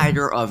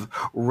proprietor of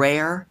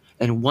rare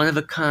and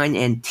one-of-a-kind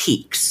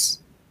antiques.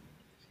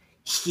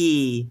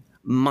 He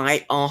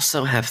might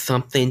also have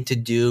something to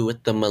do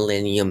with the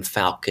Millennium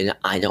Falcon.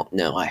 I don't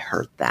know. I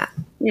heard that.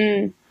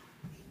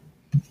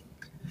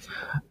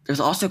 There's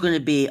also going to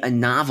be a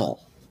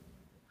novel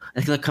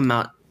that's going to come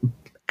out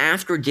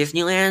after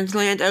Disneyland's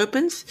land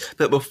opens,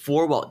 but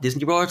before Walt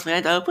Disney World's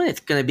land opens. It's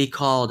going to be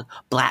called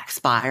Black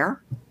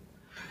Spire.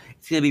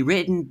 It's going to be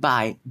written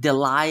by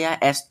Delia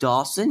S.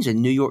 Dawson, a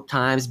New York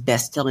Times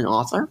best-selling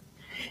author,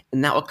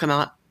 and that will come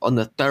out on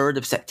the 3rd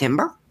of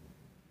September.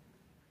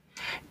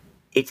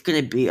 It's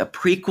going to be a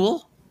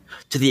prequel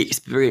to the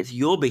experience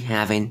you'll be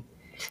having.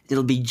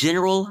 It'll be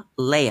General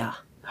Leia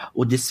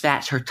will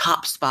dispatch her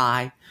top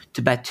spy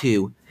to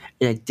Batuu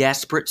in a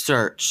desperate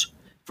search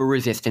for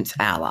Resistance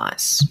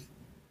allies.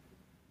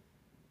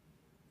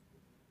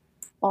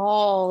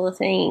 All the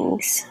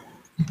things.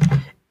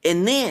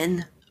 And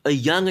then a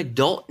young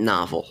adult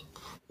novel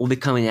will be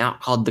coming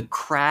out called The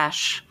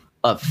Crash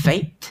of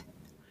Fate.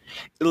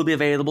 It'll be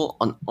available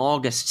on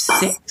August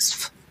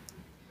 6th.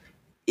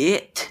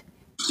 It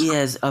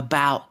is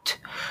about...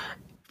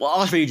 Well,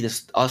 I'll just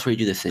read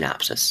you the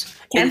synopsis.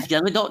 Okay. In this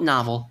young adult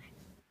novel,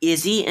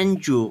 Izzy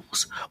and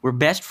Jules were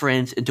best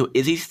friends until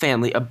Izzy's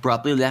family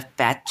abruptly left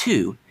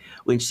Batuu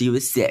when she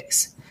was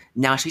 6.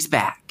 Now she's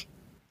back.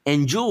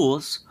 And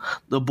Jules,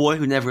 the boy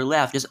who never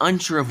left, is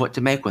unsure of what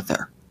to make with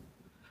her.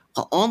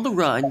 While on the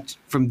run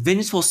from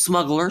vengeful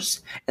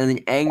smugglers and an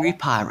angry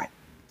pirate,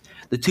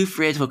 the two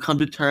friends will come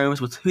to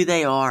terms with who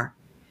they are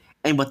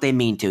and what they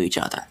mean to each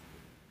other.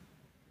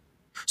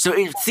 So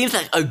it seems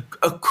like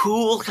a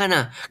cool kind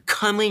of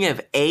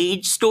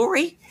coming-of-age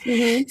story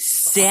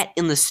set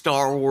in the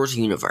Star Wars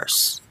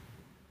universe.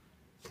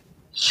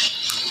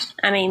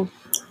 I mean,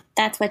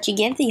 that's what you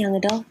give the young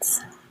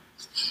adults.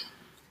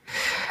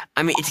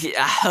 I mean,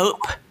 I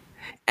hope,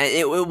 and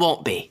it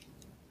won't be,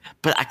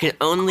 but I can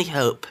only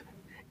hope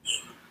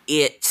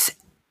it's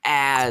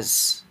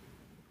as,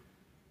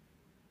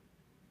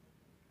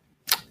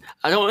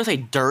 I don't want to say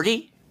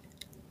dirty,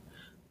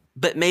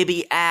 but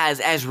maybe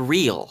as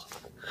real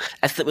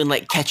as something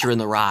like Catcher in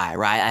the Rye,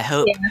 right? I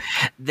hope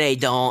they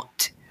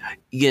don't,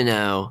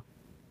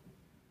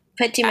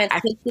 put too much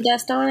pixie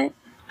dust on it.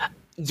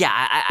 Yeah,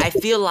 I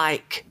feel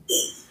like,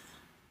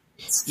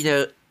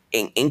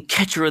 in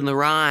Catcher in the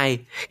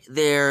Rye,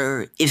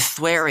 there is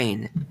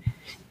swearing,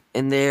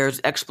 and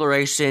there's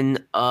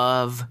exploration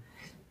of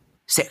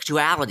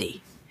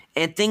sexuality,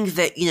 and things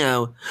that,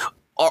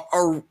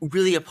 are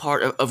really a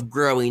part of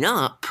growing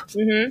up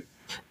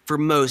for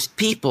most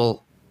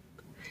people.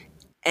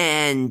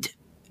 And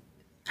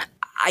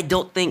I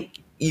don't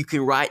think you can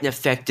write an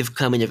effective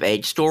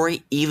coming-of-age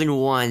story, even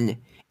one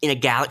in a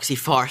galaxy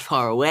far,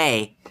 far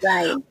away,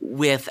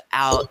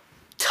 without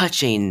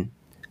touching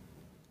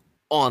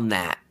on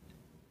that.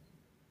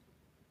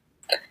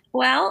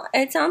 Well,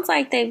 it sounds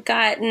like they've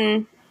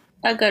gotten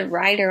a good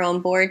writer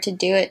on board to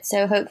do it,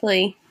 so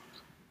hopefully,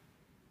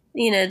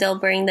 they'll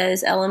bring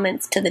those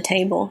elements to the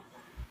table.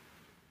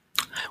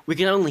 We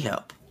can only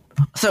hope.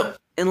 So,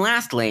 and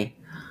lastly,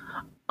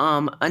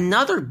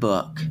 another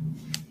book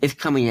is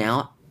coming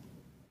out,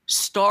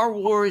 Star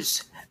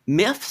Wars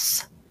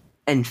Myths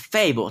and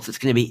Fables. It's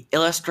going to be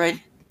illustrated.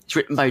 It's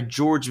written by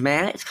George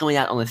Mann. It's coming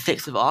out on the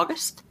 6th of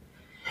August.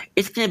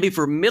 It's going to be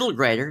for middle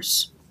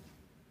graders,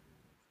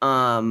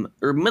 or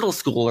middle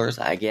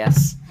schoolers, I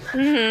guess. It's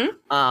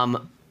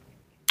going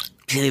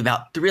to be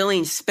about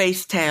thrilling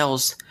space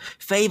tales,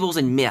 fables,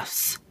 and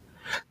myths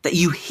that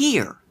you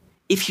hear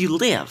if you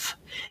live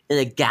in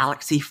a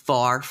galaxy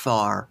far,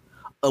 far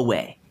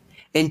away.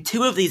 And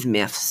 2 of these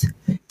myths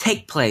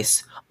take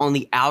place on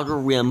the outer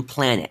rim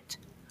planet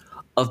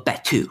of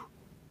Batuu.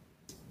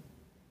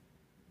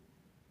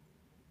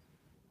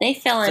 They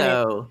fill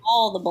in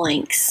all the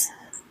blanks.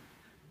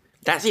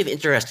 That's even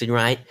interesting,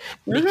 right?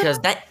 Because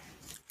that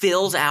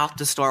fills out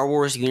the Star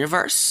Wars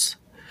universe,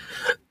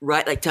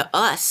 right? Like, to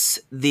us,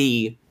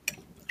 the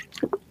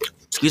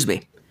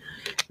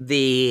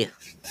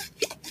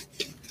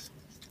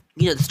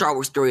Star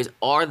Wars stories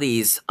are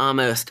these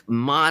almost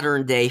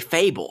modern day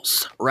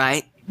fables,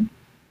 right?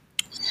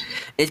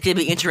 It's going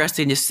to be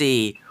interesting to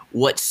see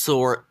what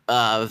sort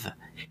of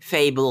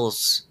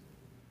fables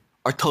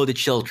are told to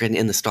children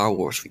in the Star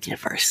Wars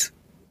universe.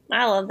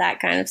 I love that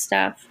kind of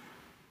stuff.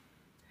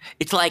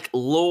 It's like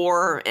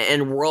lore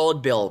and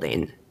world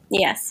building.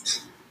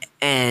 Yes.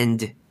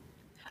 And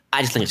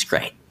I just think it's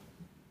great.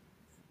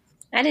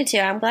 I do too.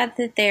 I'm glad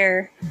that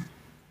they're...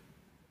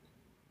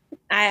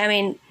 I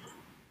mean,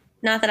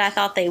 not that I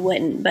thought they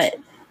wouldn't, but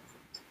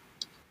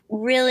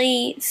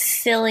really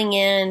filling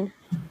in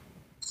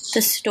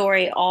the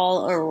story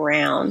all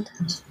around.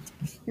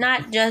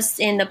 Not just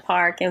in the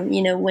park and,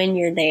 when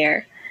you're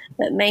there,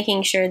 but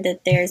making sure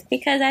that there's...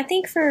 Because I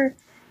think for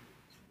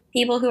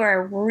people who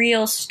are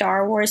real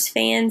Star Wars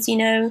fans,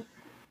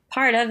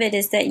 part of it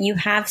is that you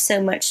have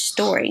so much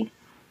story.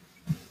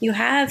 You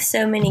have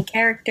so many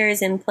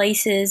characters and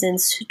places and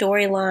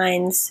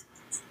storylines,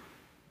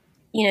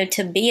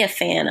 to be a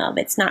fan of.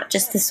 It's not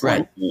just this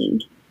one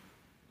thing.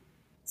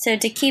 So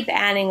to keep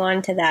adding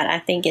on to that, I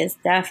think is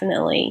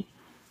definitely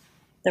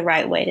the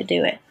right way to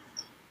do it.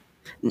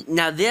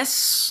 Now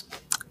this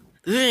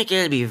is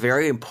going to be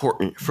very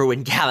important for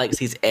when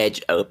Galaxy's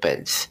Edge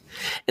opens.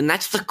 And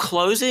that's the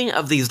closing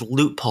of these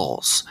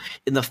loopholes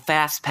in the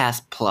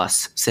FastPass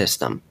Plus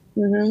system.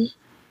 Mm-hmm.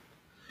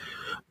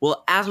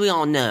 Well, as we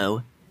all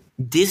know,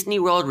 Disney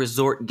World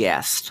Resort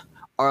guests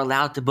are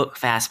allowed to book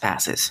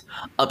FastPasses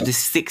up to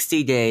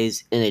 60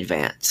 days in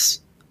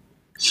advance.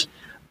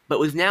 But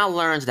we've now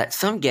learned that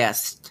some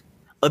guests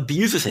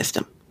abuse the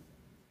system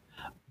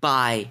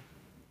by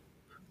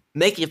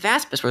making a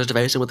FastPass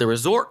reservation with a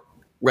resort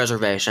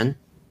reservation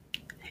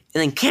and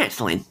then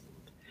canceling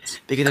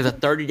because there's a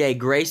 30-day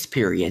grace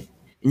period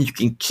and you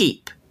can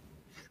keep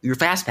your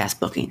FastPass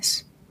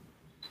bookings.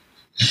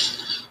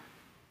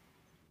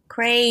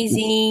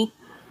 Crazy.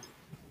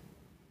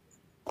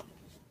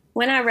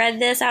 When I read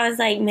this, I was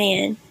like,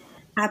 man,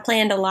 I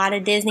planned a lot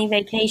of Disney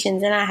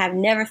vacations and I have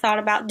never thought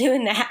about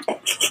doing that.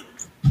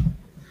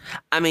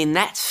 I mean,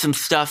 that's some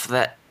stuff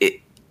that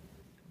it's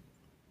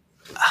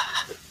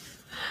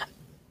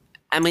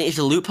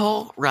a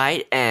loophole,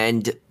 right?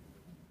 And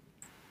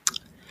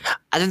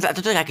I don't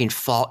think I can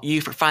fault you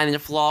for finding a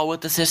flaw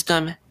with the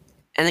system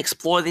and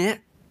exploiting it,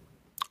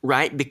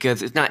 right?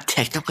 Because it's not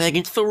technically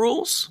against the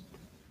rules.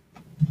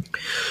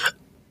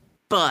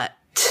 But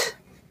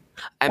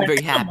I'm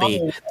very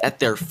happy that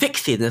they're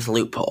fixing this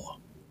loophole.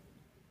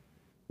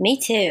 Me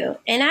too.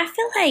 And I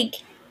feel like,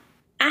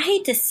 I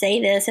hate to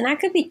say this, and I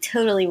could be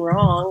totally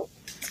wrong,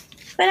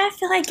 but I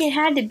feel like it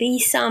had to be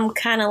some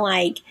kind of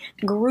like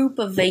group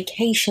of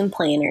vacation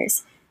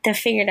planners that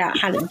figured out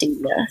how to do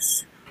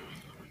this.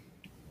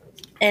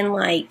 And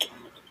like,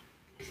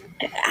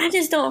 I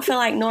just don't feel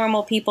like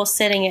normal people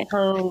sitting at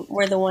home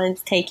were the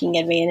ones taking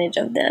advantage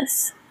of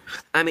this.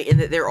 I mean,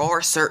 there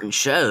are certain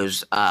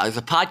shows, there's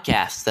a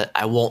podcast that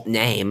I won't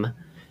name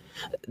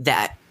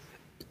that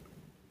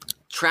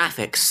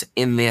traffics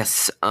in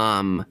this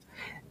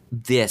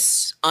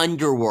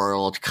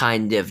underworld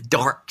kind of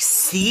dark,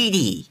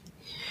 seedy,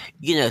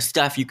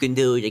 stuff you can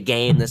do to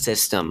game the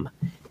system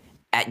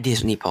at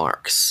Disney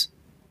parks.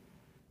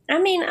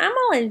 I mean, I'm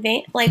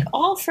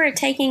all for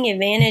taking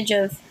advantage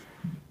of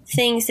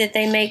things that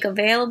they make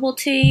available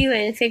to you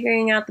and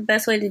figuring out the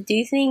best way to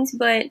do things,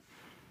 but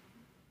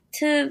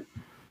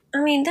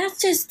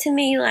that's just, to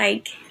me,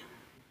 like,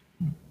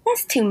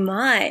 that's too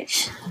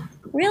much.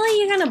 Really?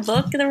 You're going to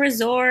book the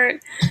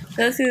resort,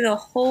 go through the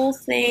whole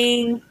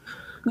thing,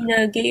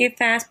 get your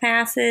fast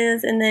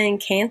passes, and then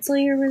cancel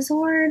your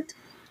resort?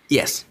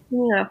 Yes.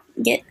 Like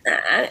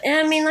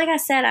I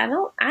said, I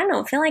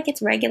don't feel like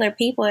it's regular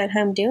people at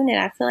home doing it.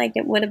 I feel like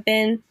it would have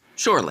been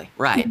surely,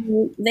 right,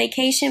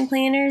 vacation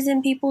planners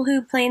and people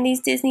who plan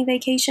these Disney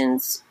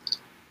vacations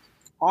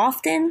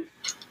often.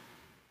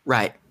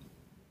 Right.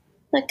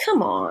 Like,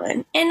 come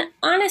on. And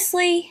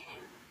honestly,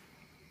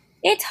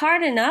 it's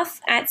hard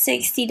enough at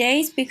 60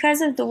 days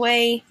because of the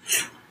way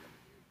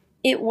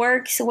it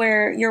works,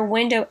 where your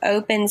window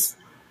opens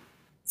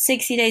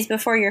 60 days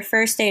before your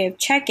first day of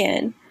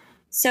check-in.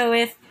 So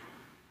if,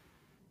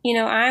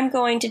 I'm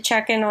going to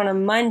check in on a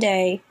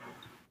Monday,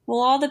 well,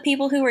 all the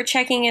people who were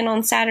checking in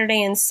on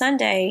Saturday and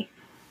Sunday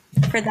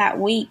for that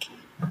week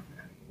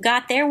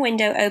got their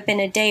window open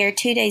a day or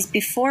 2 days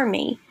before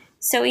me.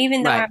 So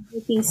even though I'm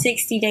booking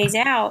 60 days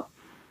out,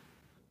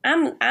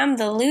 I'm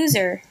the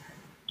loser.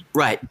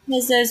 Right.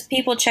 Because those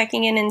people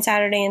checking in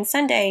Saturday and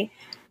Sunday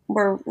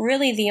were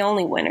really the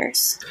only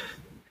winners.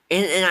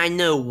 And I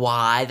know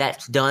why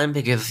that's done,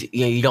 because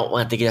you don't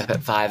want to get up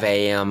at 5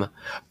 a.m.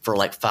 for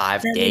like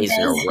 5 days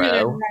in a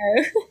row.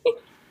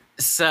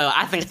 So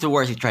I think it's a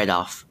worthy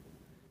trade-off.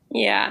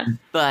 Yeah.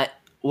 But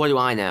what do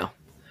I know?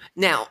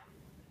 Now,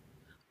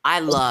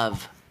 I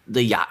love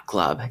the Yacht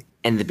Club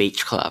and the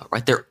Beach Club,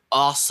 right? They're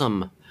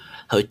awesome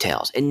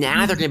hotels. And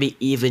now they're going to be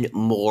even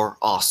more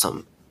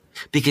awesome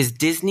because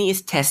Disney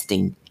is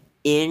testing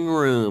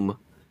in-room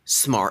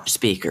smart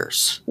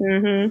speakers.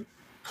 Mm-hmm.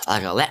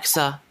 Like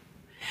Alexa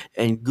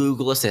and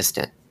Google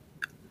Assistant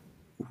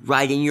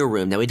right in your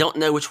room. Now, we don't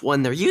know which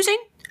one they're using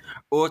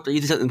or if they're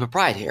using something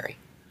proprietary.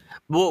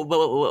 But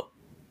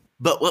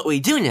what we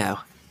do know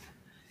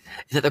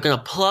is that they're going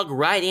to plug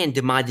right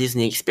into My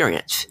Disney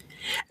Experience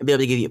and be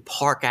able to give you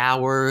park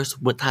hours,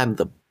 what time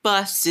the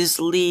bus is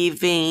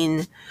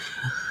leaving,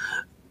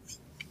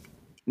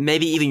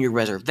 maybe even your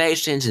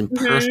reservations and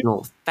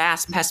personal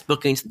fast pass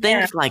bookings,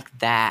 things like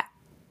that.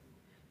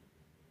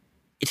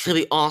 It's going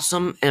to be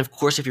awesome. And of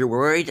course, if you're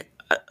worried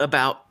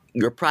about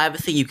your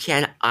privacy, you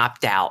can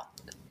opt out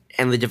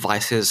and the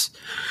devices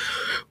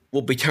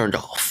will be turned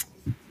off.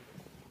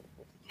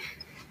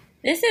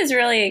 This is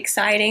really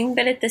exciting,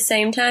 but at the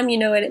same time, you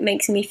know what it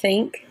makes me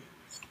think?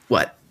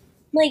 What?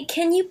 Like,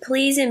 can you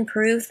please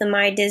improve the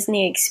My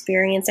Disney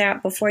Experience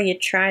app before you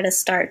try to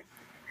start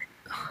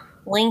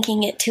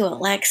linking it to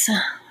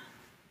Alexa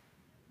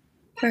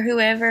or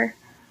whoever?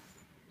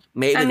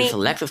 Maybe this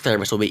Alexa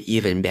service will be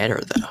even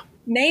better, though.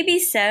 Maybe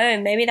so,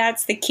 and maybe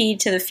that's the key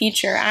to the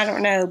future. I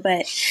don't know,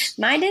 but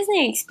My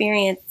Disney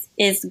Experience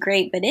is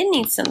great, but it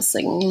needs some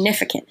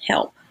significant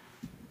help.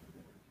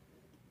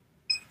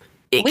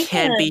 It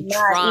can be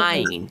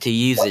trying to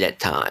use it at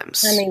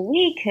times. I mean,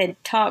 we could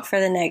talk for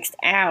the next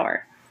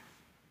hour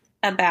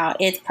about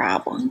its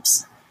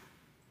problems.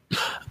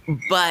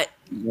 But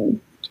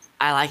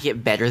I like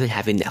it better than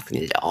having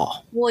nothing at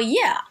all. Well,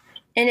 yeah.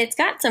 And it's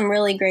got some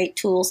really great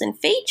tools and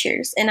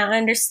features. And I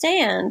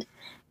understand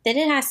that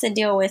it has to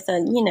deal with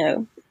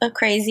a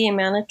crazy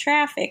amount of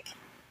traffic.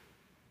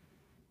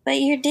 But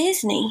you're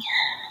Disney.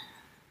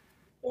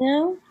 You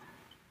know?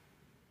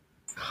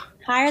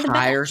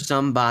 Hire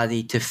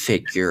somebody to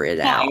figure it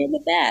out. Hire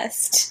the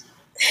best.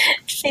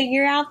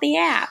 Figure out the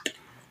app.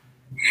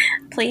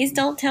 Please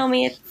don't tell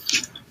me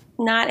it's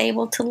not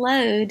able to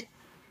load,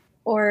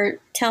 or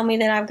tell me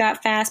that I've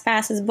got fast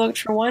passes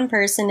booked for one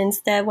person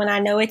instead when I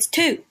know it's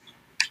two.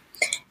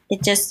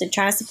 It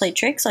tries to play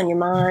tricks on your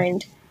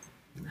mind.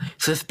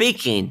 So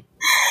speaking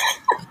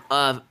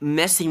of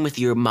messing with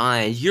your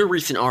mind, your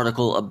recent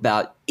article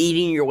about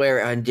eating your way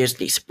around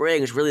Disney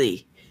Springs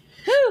really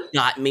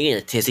got me in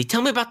a tizzy.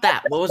 Tell me about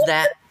that. What was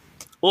that?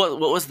 What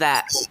was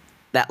that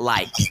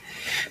like?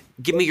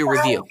 Give me your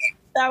review.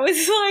 That was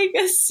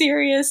like a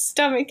serious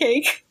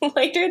stomachache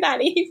later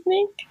that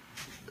evening.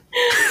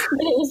 But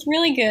it was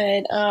really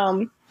good.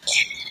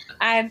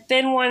 I've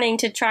been wanting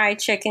to try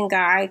Chicken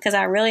Guy because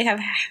I really have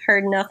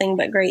heard nothing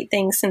but great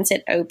things since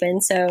it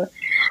opened. So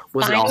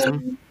was it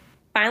awesome?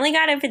 Finally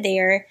got over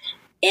there.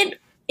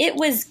 It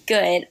was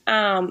good.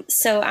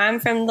 So I'm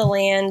from the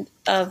land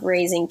of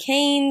Raising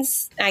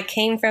Cane's. I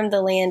came from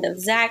the land of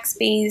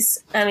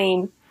Zaxby's. I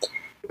mean,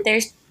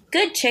 there's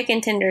good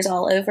chicken tenders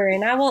all over,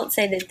 and I won't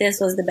say that this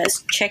was the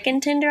best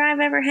chicken tender I've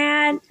ever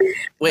had.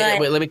 Wait,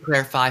 let me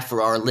clarify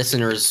for our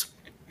listeners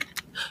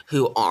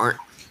who aren't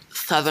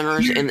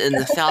Southerners in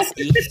the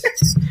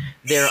Southeast.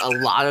 There are a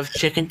lot of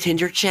chicken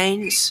tender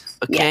chains,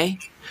 okay?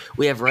 Yeah.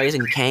 We have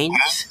Raising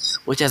Cane's,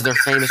 which has their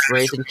famous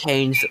Raising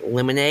Cane's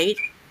lemonade.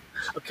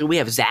 Okay, we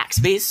have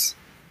Zaxby's,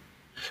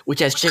 which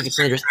has chicken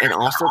tenders and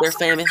also their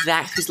famous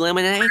Zaxby's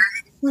lemonade.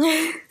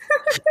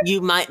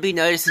 You might be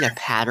noticing a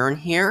pattern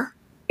here.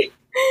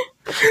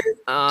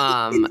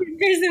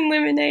 There's in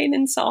lemonade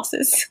and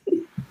sauces.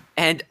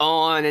 And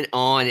on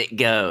it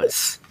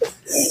goes.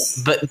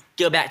 But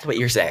go back to what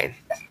you're saying.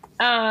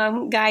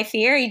 Guy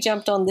Fieri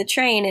jumped on the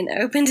train and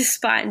opened a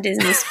spot in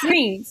Disney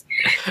Springs.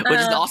 Which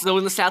is also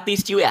in the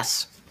Southeast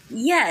U.S.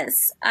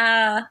 Yes.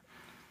 An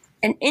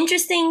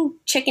interesting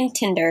chicken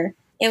tender.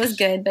 It was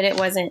good, but it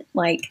wasn't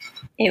like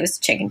it was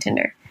chicken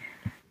tender.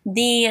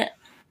 The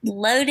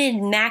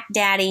loaded Mac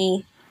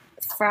Daddy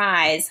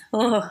fries,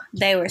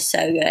 they were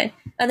so good.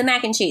 Oh, the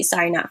mac and cheese.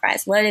 Sorry, not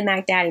fries. Loaded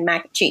Mac Daddy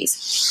mac and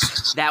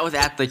cheese. That was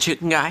at the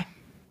Chicken Guy?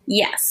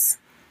 Yes.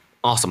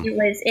 Awesome.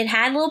 It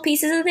had little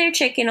pieces of their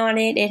chicken on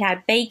it. It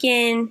had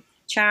bacon,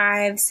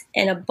 chives,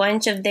 and a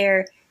bunch of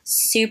their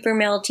super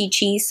melty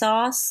cheese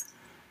sauce.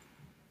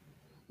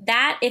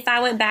 That, if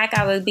I went back,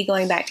 I would be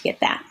going back to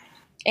get that.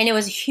 And it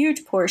was a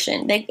huge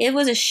portion. It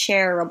was a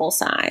shareable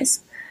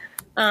size.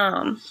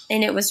 And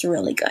it was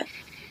really good.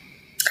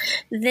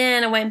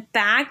 Then I went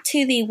back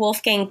to the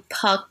Wolfgang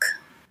Puck.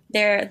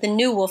 The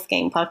new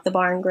Wolfgang Puck, the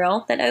bar and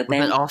grill that opened.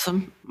 Was that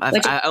awesome?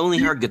 I only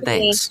heard good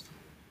things.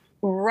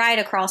 Right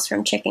across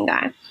from Chicken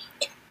Guy.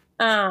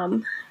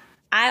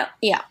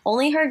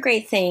 Only heard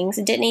great things.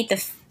 Didn't eat the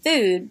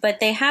food, but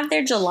they have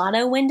their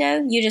gelato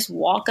window. You just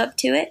walk up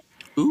to it.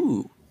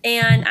 Ooh.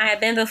 And I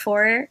had been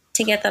before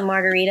to get the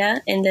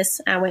margarita, and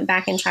I went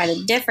back and tried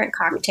a different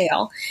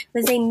cocktail.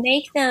 Because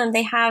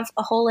they have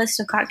a whole list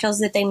of cocktails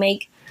that they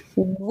make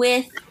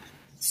with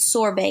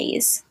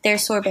sorbets. They're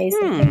sorbets.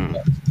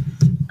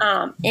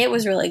 It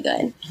was really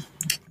good.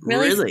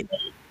 Really? Sweet,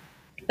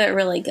 but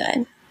really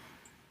good.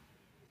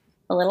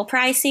 A little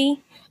pricey,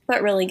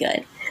 but really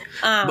good.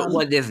 But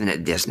what isn't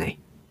at Disney?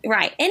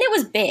 Right. And it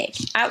was big.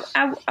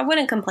 I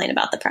wouldn't complain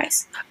about the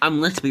price.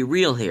 Let's be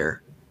real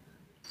here.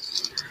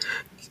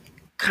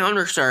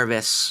 Counter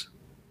service,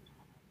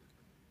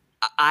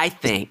 I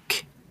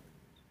think,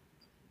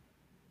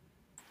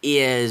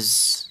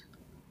 is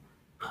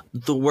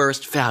the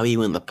worst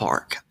value in the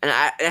park. And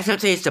that's not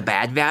to say it's a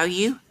bad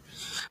value,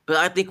 but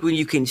I think when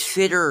you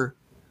consider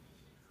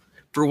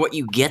for what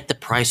you get, the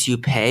price you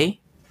pay,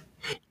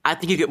 I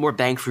think you get more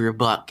bang for your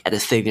buck at a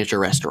signature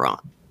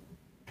restaurant.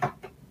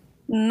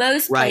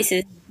 Most Right.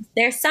 places.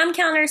 There's some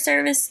counter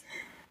service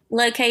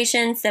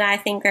locations that I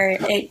think are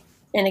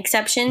an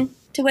exception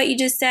to what you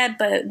just said,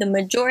 but the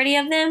majority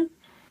of them,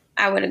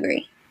 I would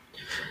agree.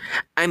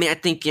 I mean, I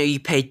think you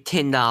pay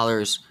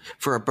 $10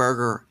 for a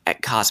burger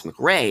at Cosmic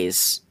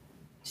Ray's.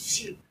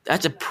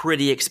 That's a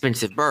pretty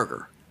expensive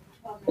burger.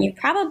 You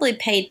probably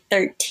paid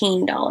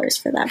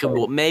 $13 for that burger.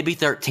 Well, maybe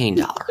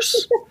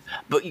 $13.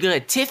 But you go to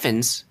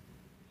Tiffin's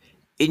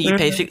and you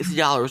pay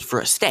 $60 for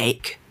a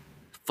steak,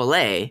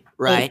 filet,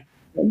 right?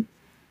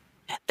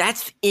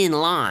 That's in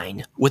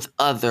line with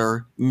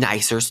other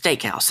nicer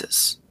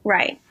steakhouses.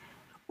 Right.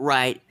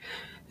 Right?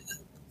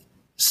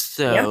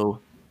 So...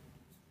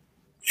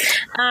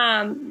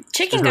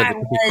 Chicken Guy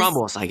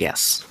crumbles, I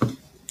guess.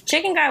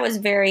 Chicken Guy was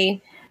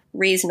very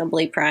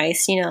reasonably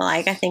priced.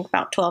 Like I think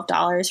about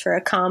 $12 for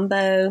a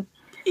combo.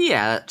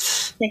 Yeah,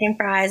 that's Chicken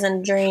fries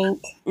and a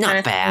drink.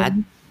 not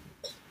bad.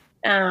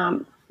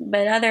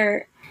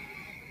 But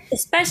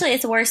especially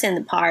it's worse in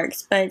the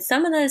parks, but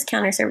some of those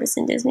counter service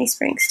in Disney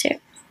Springs too.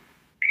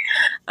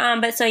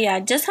 But so yeah,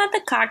 just had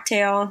the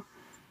cocktail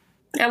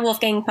at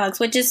Wolfgang Puck's,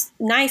 which is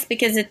nice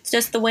because it's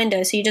just the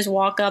window, so you just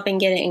walk up and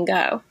get it and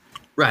go.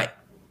 Right.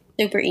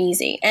 Super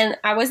easy. And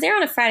I was there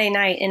on a Friday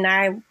night, and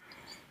I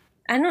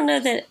don't know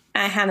that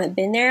I haven't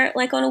been there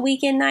like on a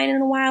weekend night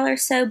in a while or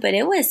so, but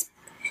it was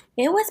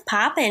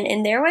popping,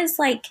 and there was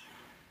like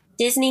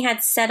Disney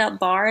had set up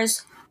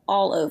bars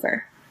all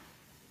over.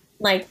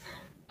 Like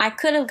I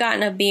could have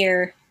gotten a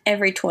beer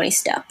every 20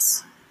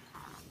 steps.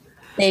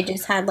 They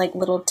just had like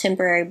little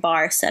temporary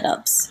bar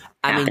setups.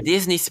 I mean,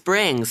 Disney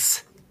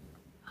Springs,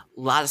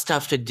 a lot of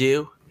stuff to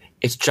do.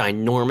 It's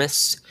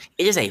ginormous.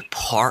 It is a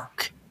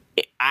park,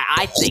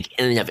 I think,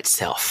 in and of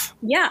itself.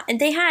 Yeah,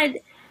 and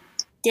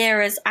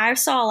I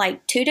saw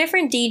like 2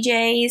 different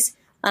DJs,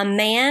 a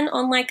man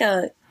on like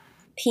a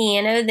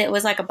piano that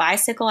was like a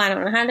bicycle. I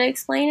don't know how to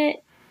explain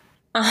it.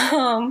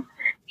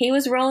 He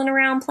was rolling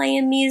around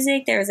playing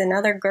music. There was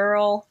another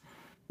girl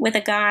with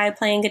a guy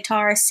playing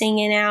guitar,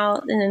 singing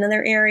out in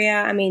another area.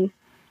 I mean,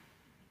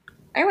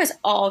 there was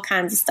all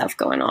kinds of stuff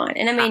going on.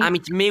 And I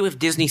mean, to me with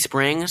Disney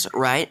Springs,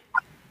 right?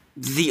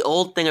 The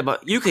old thing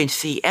about you can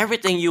see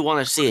everything you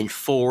want to see in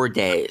 4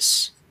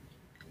 days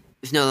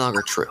is no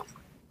longer true.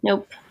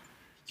 Nope.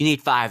 You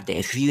need 5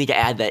 days because you need to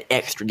add that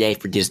extra day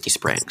for Disney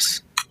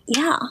Springs.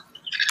 Yeah.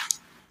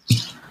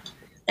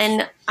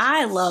 And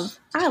I love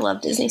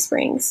Disney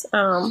Springs.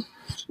 I'm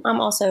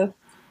also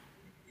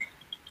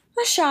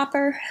a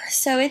shopper,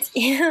 so it's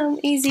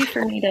easy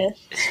for me to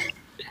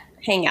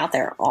hang out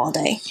there all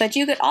day. But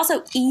you could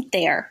also eat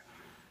there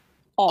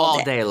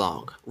all day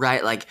long,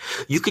 right? Like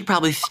you could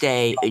probably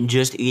stay and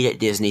just eat at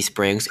Disney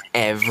Springs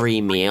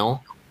every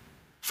meal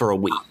for a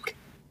week.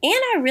 And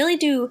I really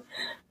do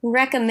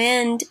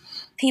recommend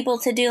people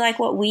to do like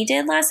what we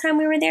did last time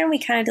we were there. We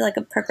kind of did like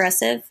a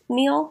progressive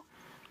meal.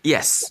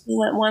 Yes. We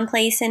went one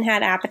place and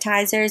had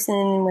appetizers, and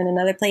then went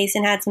another place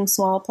and had some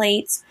small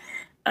plates.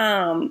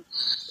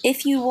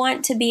 If you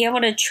want to be able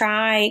to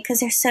try,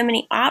 because there's so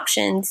many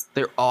options.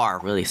 There are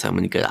really so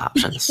many good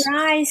options.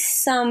 Try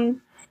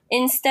some,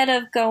 instead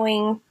of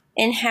going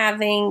and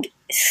having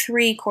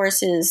 3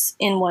 courses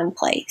in one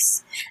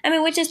place. I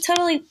mean, which is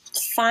totally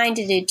fine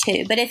to do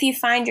too. But if you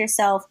find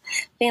yourself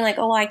being like,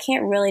 oh, I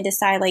can't really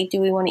decide, like,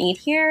 do we want to eat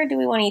here or do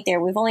we want to eat there?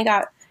 We've only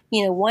got,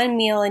 one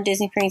meal in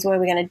Disney Springs. What are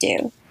we going to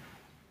do?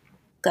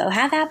 Go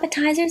have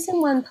appetizers in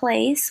one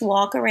place,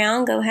 walk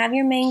around, go have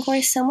your main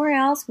course somewhere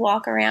else,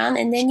 walk around,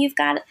 and then you've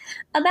got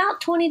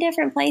about 20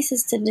 different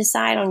places to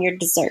decide on your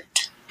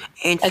dessert.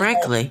 And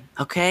frankly,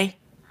 okay,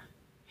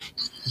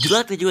 do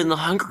like they do in the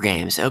Hunger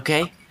Games,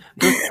 okay?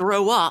 Go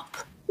throw up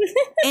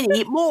and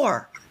eat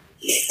more.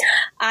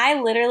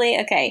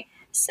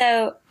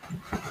 So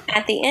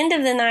at the end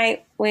of the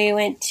night, we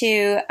went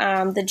to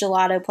the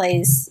gelato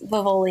place,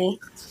 Vivoli.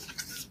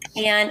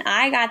 And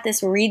I got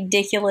this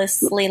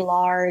ridiculously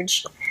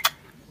large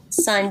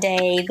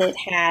sundae that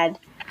had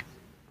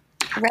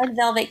red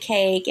velvet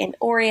cake and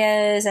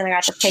Oreos, and I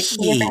got to pick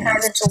different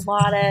kinds of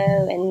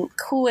gelato and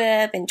Cool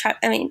Whip and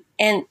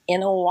and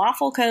in a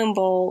waffle cone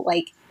bowl.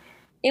 Like,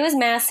 it was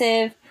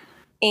massive,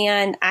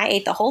 and I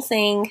ate the whole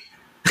thing.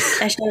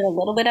 I shared a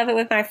little bit of it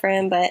with my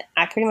friend, but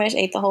I pretty much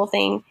ate the whole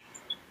thing.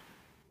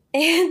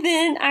 And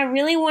then I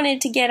really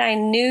wanted to I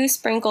knew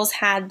Sprinkles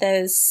had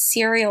those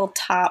cereal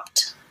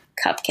topped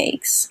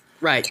cupcakes.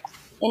 Right.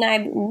 And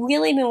I've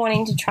really been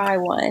wanting to try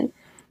one.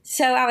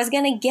 So I was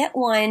going to get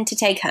one to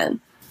take home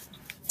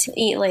to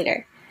eat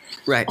later.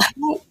 Right.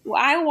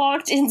 I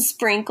walked in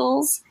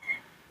Sprinkles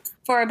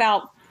for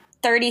about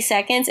 30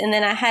 seconds, and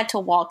then I had to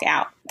walk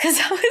out because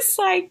I was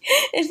like,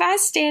 if I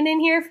stand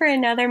in here for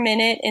another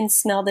minute and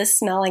smell this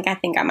smelling, I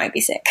think I might be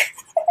sick.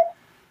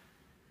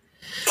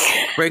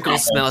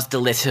 Sprinkles smells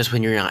delicious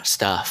when you're not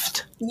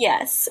stuffed.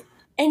 Yes.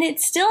 And it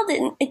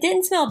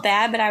didn't smell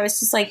bad, but I was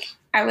just like,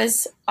 I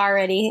was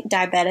already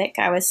diabetic.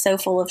 I was so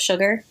full of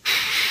sugar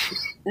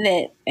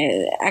that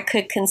I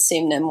could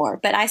consume no more.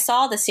 But I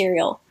saw the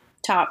cereal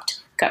topped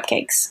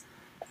cupcakes.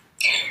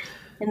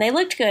 And they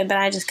looked good, but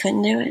I just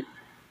couldn't do it.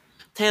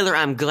 Taylor,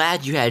 I'm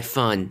glad you had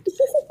fun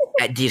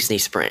at Disney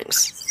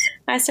Springs.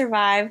 I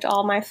survived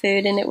all my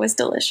food, and it was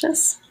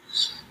delicious.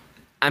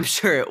 I'm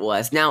sure it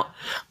was. Now,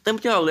 let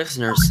me tell our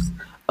listeners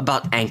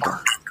about Anchor.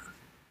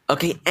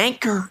 Okay,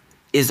 Anchor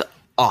is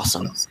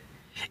awesome.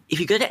 If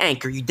you go to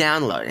Anchor, you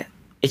download it.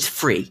 It's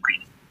free.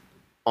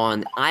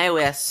 On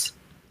iOS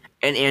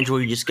and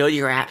Android, you just go to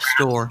your app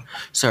store,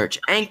 search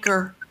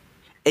Anchor,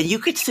 and you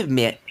can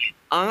submit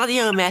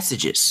audio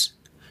messages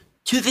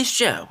to this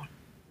show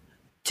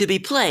to be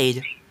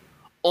played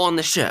on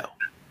the show.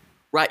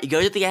 Right? You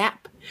go to the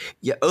app,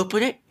 you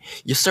open it,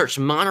 you search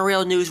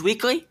Monorail News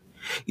Weekly,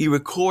 you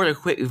record a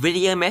quick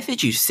video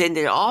message, you send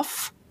it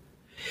off,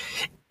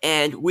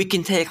 and we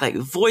can take like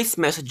voice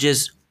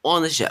messages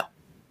on the show.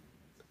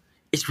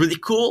 It's really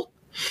cool.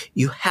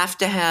 You have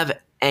to have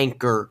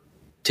Anchor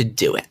to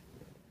do it.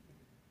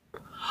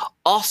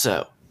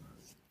 Also,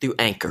 through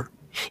Anchor,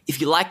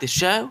 if you like the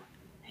show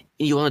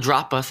and you want to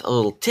drop us a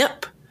little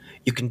tip,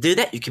 you can do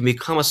that. You can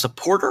become a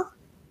supporter.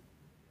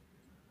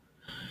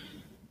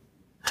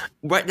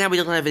 Right now, we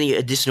don't have any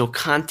additional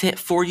content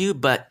for you,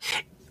 but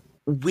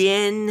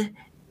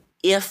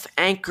if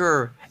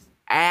Anchor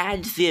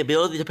adds the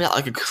ability to put out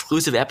like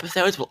exclusive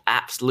episodes, we'll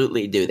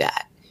absolutely do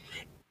that.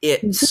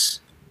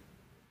 It's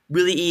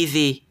really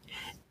easy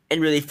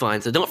and really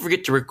fun. So don't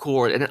forget to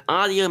record an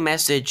audio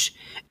message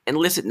and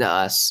listen to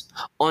us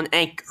on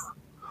Anchor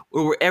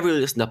or wherever you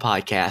listen to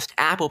podcasts.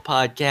 Apple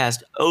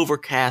Podcast,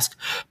 Overcast,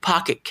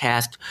 Pocket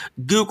Cast,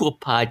 Google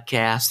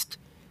Podcast,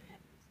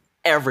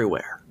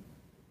 everywhere.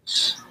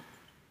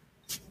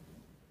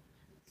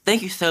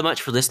 Thank you so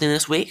much for listening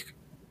this week.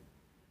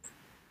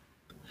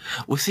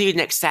 We'll see you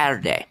next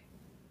Saturday.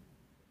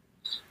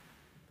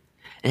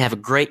 And have a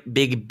great,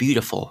 big,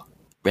 beautiful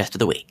rest of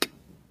the week.